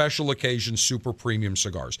are special occasion super premium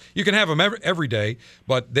cigars. You can have them every day,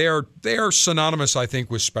 but they are synonymous, I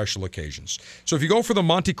think, with special occasions. So if you go for the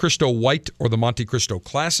Monte Cristo White or the Monte Cristo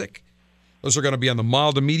Classic, those are going to be on the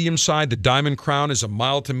mild to medium side. The Diamond Crown is a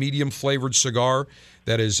mild to medium flavored cigar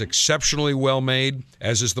that is exceptionally well made,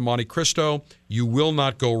 as is the Monte Cristo. You will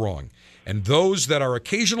not go wrong. And those that are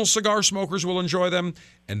occasional cigar smokers will enjoy them,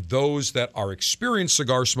 and those that are experienced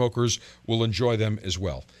cigar smokers will enjoy them as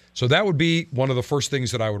well. So that would be one of the first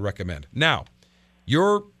things that I would recommend. Now,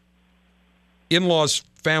 your in-laws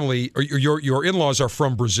family, or your in-laws are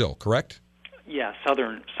from Brazil, correct? Yeah,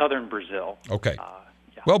 southern Brazil. Okay.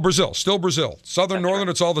 Well, Brazil, still Brazil. Southern, northern,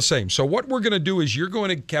 it's all the same. So what we're going to do is you're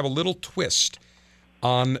going to have a little twist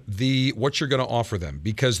on what you're going to offer them,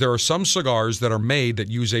 because there are some cigars that are made that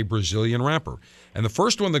use a Brazilian wrapper. And the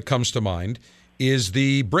first one that comes to mind is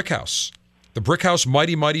the Brickhouse. The Brickhouse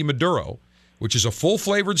Mighty Mighty Maduro, which is a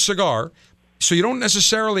full-flavored cigar. So you don't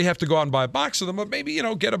necessarily have to go out and buy a box of them, but maybe,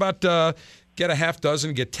 get a half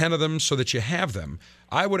dozen, get 10 of them so that you have them.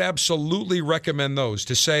 I would absolutely recommend those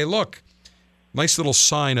to say, look, nice little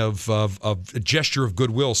sign of a gesture of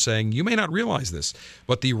goodwill saying, you may not realize this,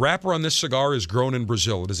 but the wrapper on this cigar is grown in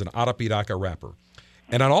Brazil. It is an Arapiraca wrapper.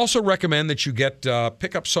 And I'd also recommend that you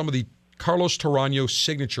pick up some of the Carlos Tarano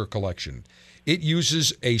Signature Collection. It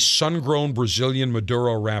uses a sun-grown Brazilian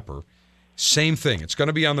Maduro wrapper. Same thing. It's going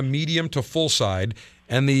to be on the medium to full side,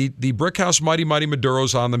 and the Brickhouse Mighty Mighty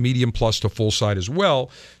Maduro's on the medium plus to full side as well.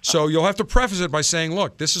 So you'll have to preface it by saying,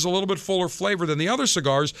 look, this is a little bit fuller flavor than the other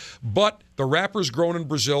cigars, but the wrapper's grown in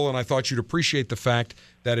Brazil, and I thought you'd appreciate the fact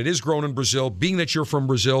that it is grown in Brazil. Being that you're from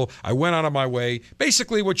Brazil, I went out of my way.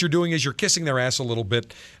 Basically what you're doing is you're kissing their ass a little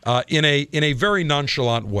bit in a very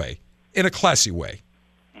nonchalant way, in a classy way.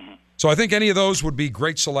 So I think any of those would be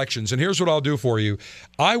great selections. And here's what I'll do for you.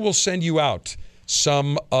 I will send you out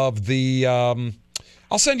some of the...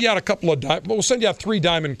 I'll send you out we'll send you out 3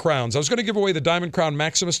 Diamond Crowns. I was going to give away the Diamond Crown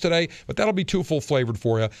Maximus today, but that'll be too full flavored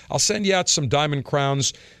for you. I'll send you out some Diamond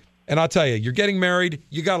Crowns, and I'll tell you, you're getting married,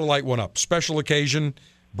 you got to light one up. Special occasion,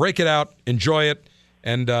 break it out, enjoy it,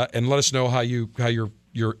 and let us know how your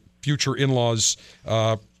future in-laws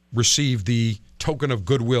receive the token of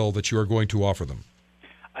goodwill that you are going to offer them.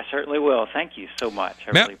 I certainly will. Thank you so much.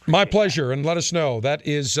 I really appreciate my pleasure, and let us know. That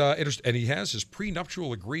is interesting. And he has his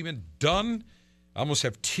prenuptial agreement done. I almost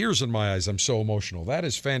have tears in my eyes. I'm so emotional. That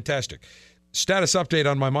is fantastic. status update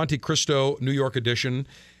on my Monte Cristo New York edition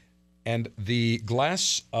and the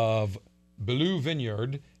glass of Belleau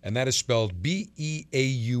Vineyard, and that is spelled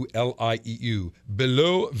Beaulieu.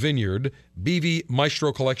 Belleau Vineyard, BV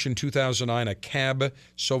Maestro Collection 2009, a Cab,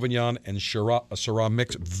 Sauvignon, and Syrah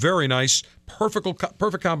mix. Very nice,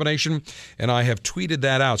 perfect combination, and I have tweeted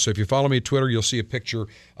that out. So if you follow me on Twitter, you'll see a picture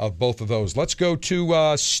of both of those. Let's go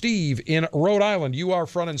to Steve in Rhode Island. You are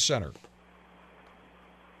front and center.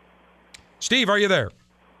 Steve, are you there?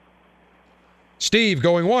 Steve,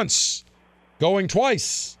 going once, going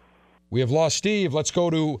twice. We have lost Steve. Let's go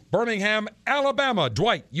to Birmingham, Alabama.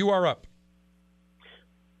 Dwight, you are up.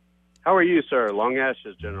 How are you, sir? Long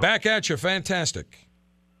Ashes, General. Back at you. Fantastic.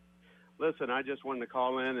 Listen, I just wanted to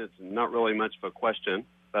call in. It's not really much of a question,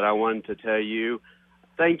 but I wanted to tell you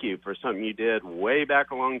thank you for something you did way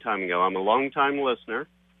back a long time ago. I'm a long-time listener.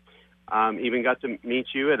 Even got to meet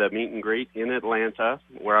you at a meet and greet in Atlanta,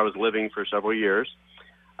 where I was living for several years.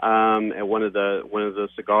 At one of the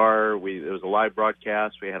cigar, it was a live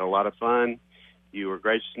broadcast. We had a lot of fun. You were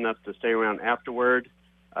gracious enough to stay around afterward.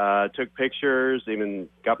 Took pictures. Even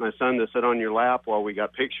got my son to sit on your lap while we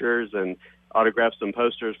got pictures and autographed some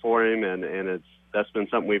posters for him. And that's been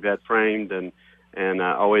something we've had framed and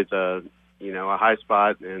always a high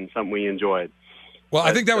spot and something we enjoyed. Well,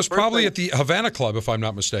 I think that was probably at the Havana Club, if I'm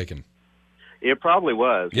not mistaken. It probably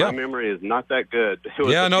was. Yeah. My memory is not that good.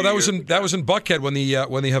 That was in Buckhead when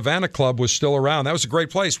the Havana Club was still around. That was a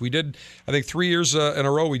great place. We did, I think, 3 years in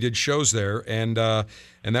a row. We did shows there, and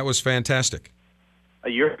that was fantastic.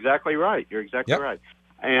 You're exactly right. Right.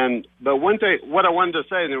 But one thing, what I wanted to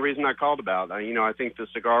say, and the reason I called about, I think the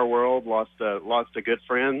cigar world lost a good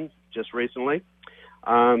friend just recently.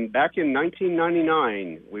 Back in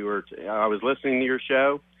 1999, I was listening to your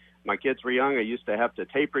show. My kids were young. I used to have to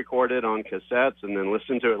tape record it on cassettes and then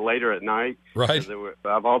listen to it later at night. Right. I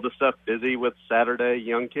have all the stuff busy with Saturday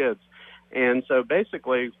young kids. And so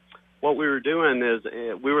basically what we were doing is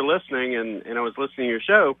we were listening, and I was listening to your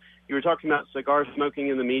show. You were talking about cigar smoking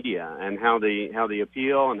in the media and how the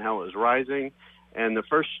appeal and how it was rising. And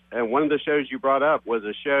one of the shows you brought up was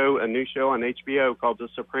a new show on HBO called The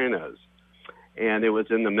Sopranos. And it was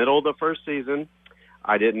in the middle of the first season.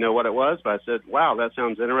 I didn't know what it was, but I said, wow, that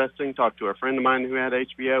sounds interesting. Talked to a friend of mine who had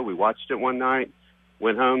HBO. We watched it one night,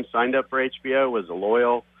 went home, signed up for HBO, was a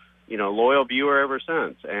loyal viewer ever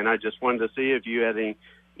since. And I just wanted to see if you had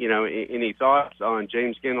any thoughts on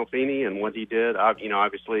James Gandolfini and what he did.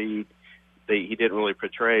 Obviously, he didn't really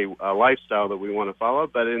portray a lifestyle that we want to follow,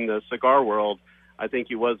 but in the cigar world, I think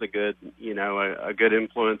he was a good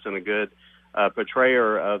influence and a good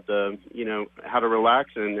portrayer of how to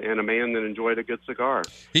relax and a man that enjoyed a good cigar.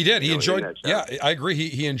 He did. He enjoyed. Yeah, I agree.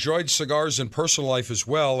 He enjoyed cigars in personal life as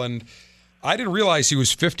well. And I didn't realize he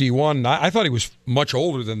was 51. I thought he was much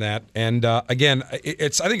older than that. And again, I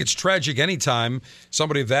think it's tragic anytime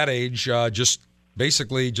somebody of that age just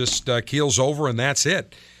keels over and that's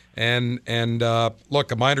it. And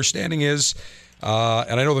look, my understanding is.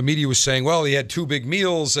 And I know the media was saying, well, he had 2 big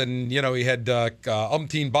meals and, he had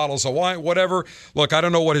umpteen bottles of wine, whatever. Look, I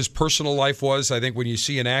don't know what his personal life was. I think when you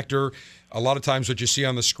see an actor, a lot of times what you see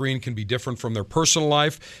on the screen can be different from their personal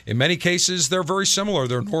life. In many cases, they're very similar.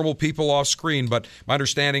 They're normal people off screen. But my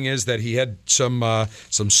understanding is that he had some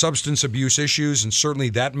substance abuse issues, and certainly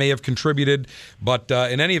that may have contributed. But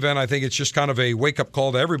in any event, I think it's just kind of a wake-up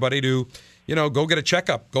call to everybody to, go get a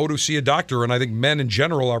checkup, go to see a doctor. And I think men in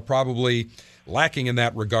general are probably lacking in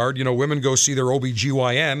that regard. Women go see their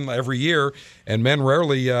OBGYN every year, and men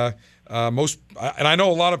rarely, and I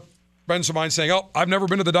know a lot of friends of mine saying, oh, I've never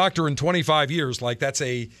been to the doctor in 25 years. Like that's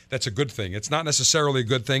a good thing. It's not necessarily a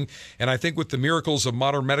good thing. And I think with the miracles of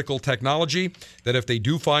modern medical technology, that if they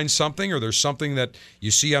do find something or there's something that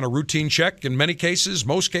you see on a routine check, in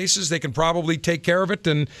most cases, they can probably take care of it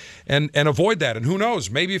and avoid that. And who knows,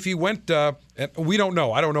 maybe if he went, we don't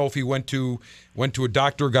know. I don't know if he went to a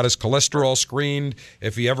doctor, got his cholesterol screened,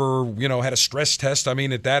 if he ever, had a stress test. I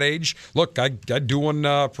mean, at that age, look, I do one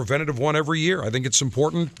preventative one every year. I think it's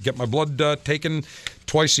important. Get my blood taken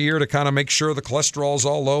twice a year to kind of make sure the cholesterol's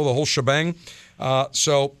all low, the whole shebang.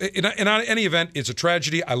 So in any event, it's a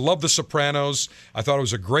tragedy. I love The Sopranos. I thought it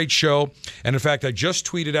was a great show. And in fact, I just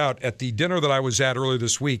tweeted out at the dinner that I was at earlier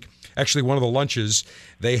this week, actually one of the lunches,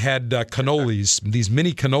 they had cannolis, these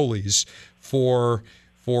mini cannolis for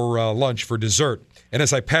lunch, for dessert. And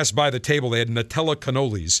as I passed by the table, they had Nutella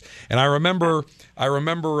cannolis. And I remember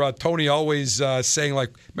Tony always saying,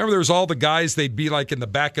 like, remember there was all the guys, they'd be like in the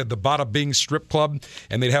back of the Bada Bing strip club,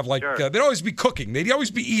 and they'd have like, they'd always be cooking. They'd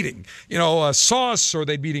always be eating, sauce, or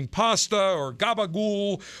they'd be eating pasta or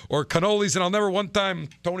gabagool or cannolis. And I'll never one time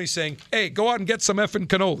Tony saying, hey, go out and get some effing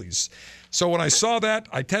cannolis. So when I saw that,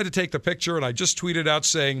 I had to take the picture, and I just tweeted out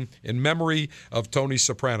saying, in memory of Tony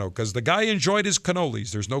Soprano, because the guy enjoyed his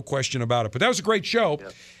cannolis. There's no question about it. But that was a great show,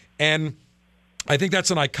 and I think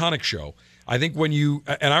that's an iconic show. I think when you –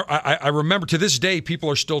 and I remember to this day people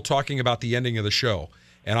are still talking about the ending of the show.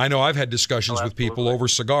 And I know I've had discussions with people over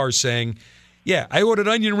cigars saying, yeah, I ordered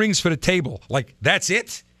onion rings for the table. Like, that's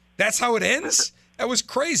it? That's how it ends? That was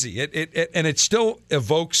crazy. And it still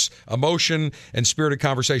evokes emotion and spirited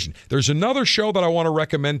conversation. There's another show that I want to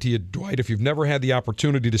recommend to you, Dwight, if you've never had the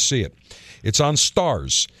opportunity to see it. It's on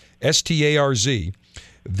Starz, S-T-A-R-Z.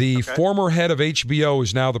 The former head of HBO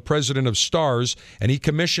is now the president of Starz, and he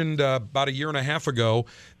commissioned about a year and a half ago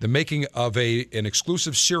the making of an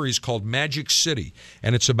exclusive series called Magic City,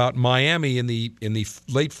 and it's about Miami in the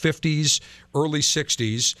late 50s, early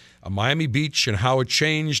 60s, Miami Beach, and how it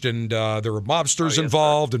changed, and there were mobsters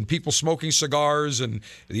involved and people smoking cigars, and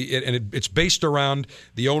it's based around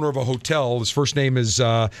the owner of a hotel. His first name is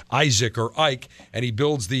Isaac or Ike, and he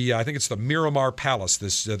builds I think it's the Miramar Palace,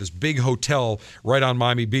 this big hotel right on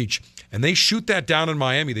Miami Beach. And they shoot that down in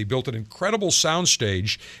Miami. They built an incredible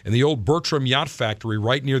soundstage in the old Bertram Yacht Factory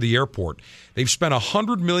right near the airport. They've spent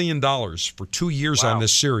 $100 million for 2 years on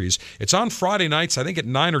this series. It's on Friday nights, I think at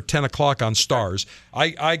 9 or 10 o'clock on Starz.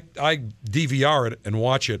 I DVR it and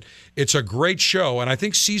watch it. It's a great show, and I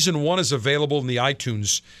think season 1 is available in the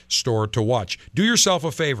iTunes store to watch. Do yourself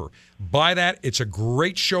a favor. Buy that. It's a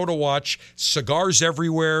great show to watch. Cigars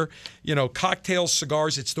everywhere. Cocktails,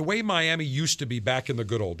 cigars. It's the way Miami used to be back in the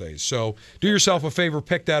good old days. So do yourself a favor.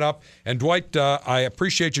 Pick that up. And Dwight, I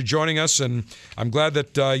appreciate you joining us, and I'm glad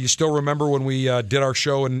that you still remember when we did our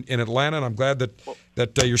show in Atlanta, and I'm glad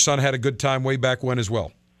that your son had a good time way back when as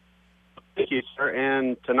well. Thank you, sir.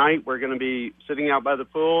 And tonight we're going to be sitting out by the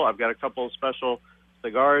pool. I've got a couple of special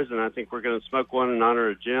cigars, and I think we're going to smoke one in honor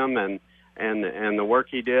of Jim and the work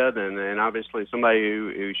he did, and obviously somebody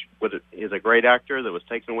who is a great actor that was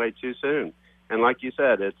taken away too soon. And like you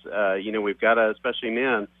said, it's we've got to, especially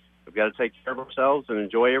men, we've got to take care of ourselves and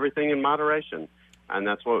enjoy everything in moderation, and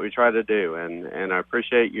that's what we try to do. And I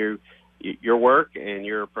appreciate your work, and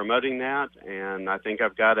you're promoting that. And I think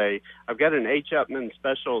I've got an H. Upmann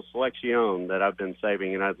Special Selection that I've been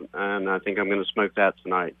saving, and I think I'm going to smoke that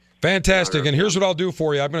tonight. Fantastic. And here's what I'll do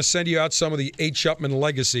for you. I'm going to send you out some of the H. Upmann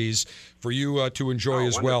Legacies for you to enjoy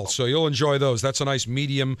as well. So you'll enjoy those. That's a nice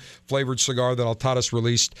medium-flavored cigar that Altadas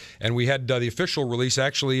released. And we had the official release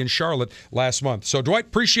actually in Charlotte last month. So, Dwight,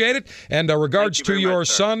 appreciate it. And regards to your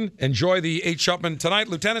son. Enjoy the H. Upmann tonight.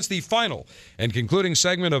 Lieutenants, the final and concluding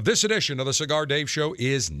segment of this edition of the Cigar Dave Show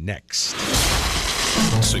is next.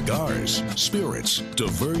 Cigars, spirits,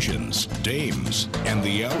 diversions, dames, and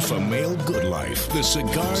the alpha male good life. The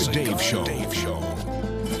Cigar Dave Show.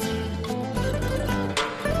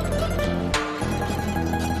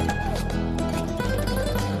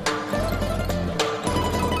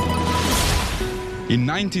 In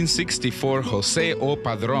 1964, Jose O.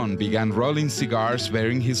 Padron began rolling cigars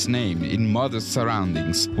bearing his name in modest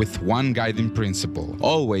surroundings with one guiding principle: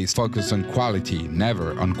 always focus on quality,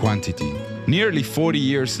 never on quantity. Nearly 40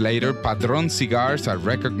 years later, Padron cigars are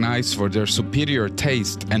recognized for their superior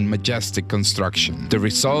taste and majestic construction, the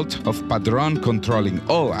result of Padron controlling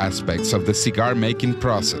all aspects of the cigar-making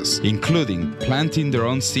process, including planting their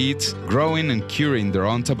own seeds, growing and curing their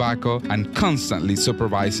own tobacco, and constantly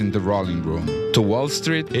supervising the rolling room. To Wall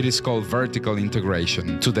Street, it is called vertical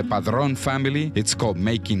integration. To the Padron family, it's called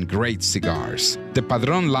making great cigars. The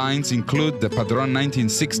Padron lines include the Padron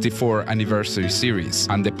 1964 Anniversary Series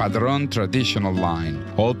and the Padron Traditional line.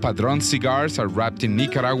 All Padron cigars are wrapped in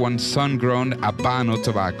Nicaraguan sun-grown Habano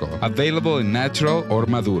tobacco, available in natural or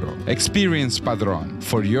Maduro. Experience Padron.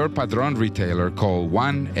 For your Padron retailer, call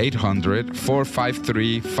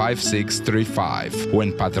 1-800-453-5635.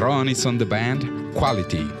 When Padron is on the band,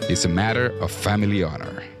 quality is a matter of family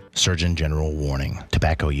honor. Surgeon General warning.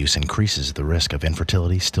 Tobacco use increases the risk of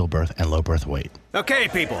infertility, stillbirth, and low birth weight. Okay,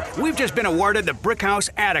 people, we've just been awarded the Brickhouse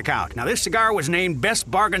Ad Account. Now, this cigar was named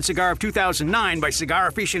Best Bargain Cigar of 2009 by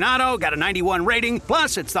Cigar Aficionado, got a 91 rating,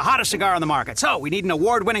 plus it's the hottest cigar on the market. So, we need an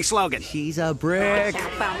award-winning slogan. She's a brick.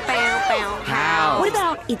 How? What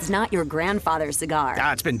about it's not your grandfather's cigar?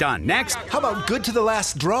 It's been done. Next. How about good to the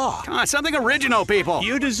last draw? Come on, something original, people.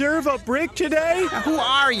 You deserve a brick today? Now, who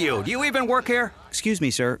are you? Do you even work here? Excuse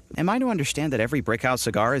me, sir. Am I to understand that every Brickhouse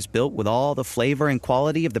cigar is built with all the flavor and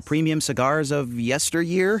quality of the premium cigars of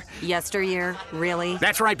yesteryear? Yesteryear? Really?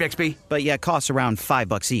 That's right, Bixby. But yeah, it costs around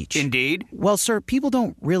 $5 each. Indeed. Well, sir, people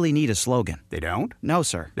don't really need a slogan. They don't? No,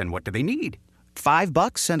 sir. Then what do they need?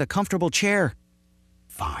 $5 and a comfortable chair.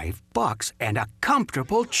 $5 and a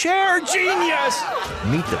comfortable chair, genius!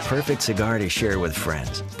 Meet the perfect cigar to share with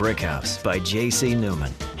friends. Brickhouse by J.C.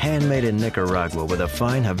 Newman. Handmade in Nicaragua with a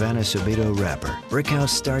fine Havana Subito wrapper. Brickhouse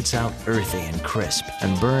starts out earthy and crisp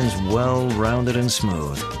and burns well rounded and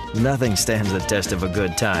smooth. Nothing stands the test of a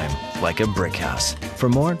good time like a Brickhouse. For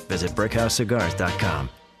more, visit BrickhouseCigars.com.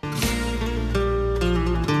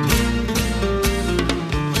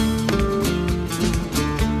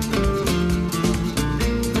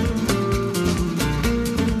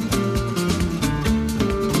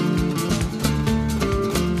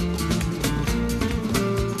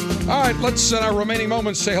 All right, let's, in our remaining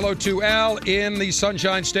moments, say hello to Al in the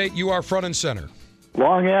Sunshine State. You are front and center.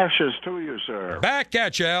 Long ashes to you, sir. Back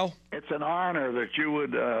at you, Al. It's an honor that you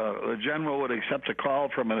would, the general would accept a call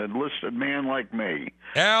from an enlisted man like me.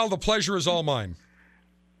 Al, the pleasure is all mine.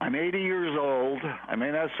 I'm 80 years old. I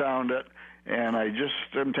may not sound it, and I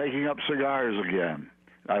just am taking up cigars again.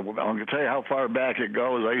 I'm going to tell you how far back it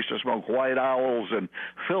goes. I used to smoke White Owls and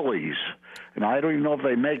Phillies. And I don't even know if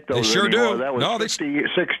they make those They sure anymore. do. That was No, 60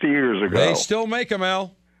 years ago. They still make them,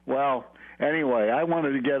 Al. Well, anyway, I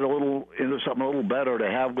wanted to get a little into something a little better to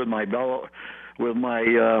have with my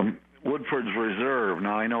Woodford's Reserve.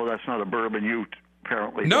 Now, I know that's not a bourbon you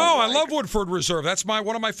apparently No, don't I like. love Woodford Reserve. That's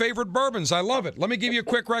one of my favorite bourbons. I love it. Let me give you a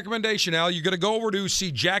quick recommendation, Al. You're going to go over to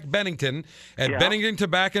see Jack Bennington at Yeah. Bennington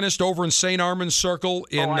Tobacconist over in St. Armand's Circle.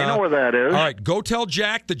 I know where that is. All right, go tell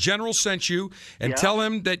Jack the general sent you, and Yeah. tell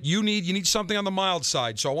him that you need something on the mild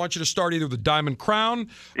side. So I want you to start either with the Diamond Crown,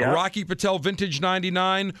 Yeah. a Rocky Patel Vintage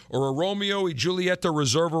 99, or a Romeo y Julieta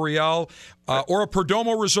Reserva Real, or a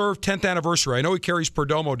Perdomo Reserve 10th anniversary. I know he carries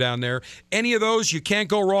Perdomo down there. Any of those you can't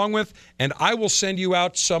go wrong with, and I will send you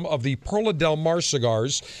out some of the Perla Del Mar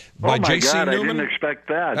cigars by Oh, my J.C. God, Newman. I didn't expect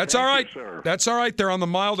that. That's Thank all you, right. sir. That's all right. They're on the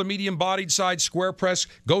mild to medium-bodied side, square press.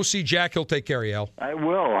 Go see Jack. He'll take care of you, Al. I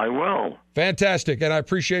will. Fantastic, and I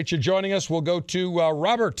appreciate you joining us. We'll go to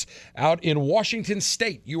Robert out in Washington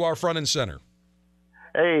State. You are front and center.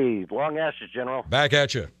 Hey, long ashes, General. Back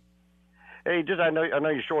at you. Hey, I know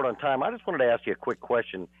you're short on time. I just wanted to ask you a quick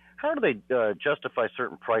question. How do they justify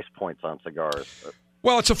certain price points on cigars?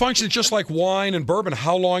 Well, it's a function just like wine and bourbon.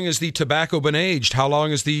 How long has the tobacco been aged? How long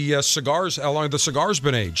has the How long have the cigars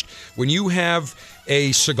been aged? When you have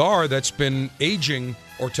a cigar that's been aging,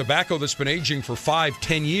 or tobacco that's been aging for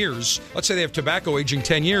 5-10 years, let's say they have tobacco aging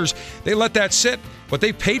 10 years, they let that sit, but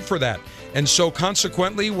they paid for that. And so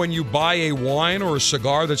consequently, when you buy a wine or a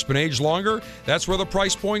cigar that's been aged longer, that's where the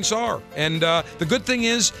price points are. And the good thing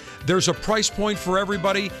is there's a price point for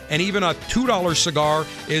everybody, and even a $2 cigar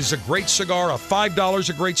is a great cigar, a $5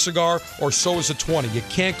 a great cigar, or so is a $20. You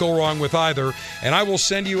can't go wrong with either. And I will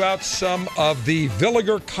send you out some of the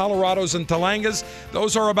Villiger Colorados and Talangas.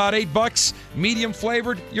 Those are about $8, medium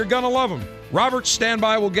flavored. You're going to love them. Robert, stand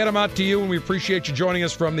by. We'll get them out to you, and we appreciate you joining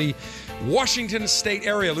us from the Washington State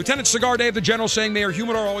area. Lieutenant Cigar Dave, the General, saying, may our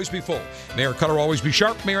humidor always be full. May our cutter always be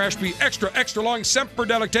sharp. May our ash be extra, extra long. Semper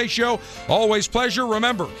Delectatio. Always pleasure.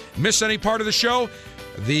 Remember, miss any part of the show,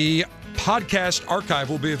 the podcast archive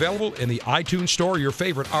will be available in the iTunes store, your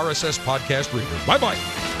favorite RSS podcast reader.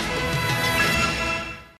 Bye-bye.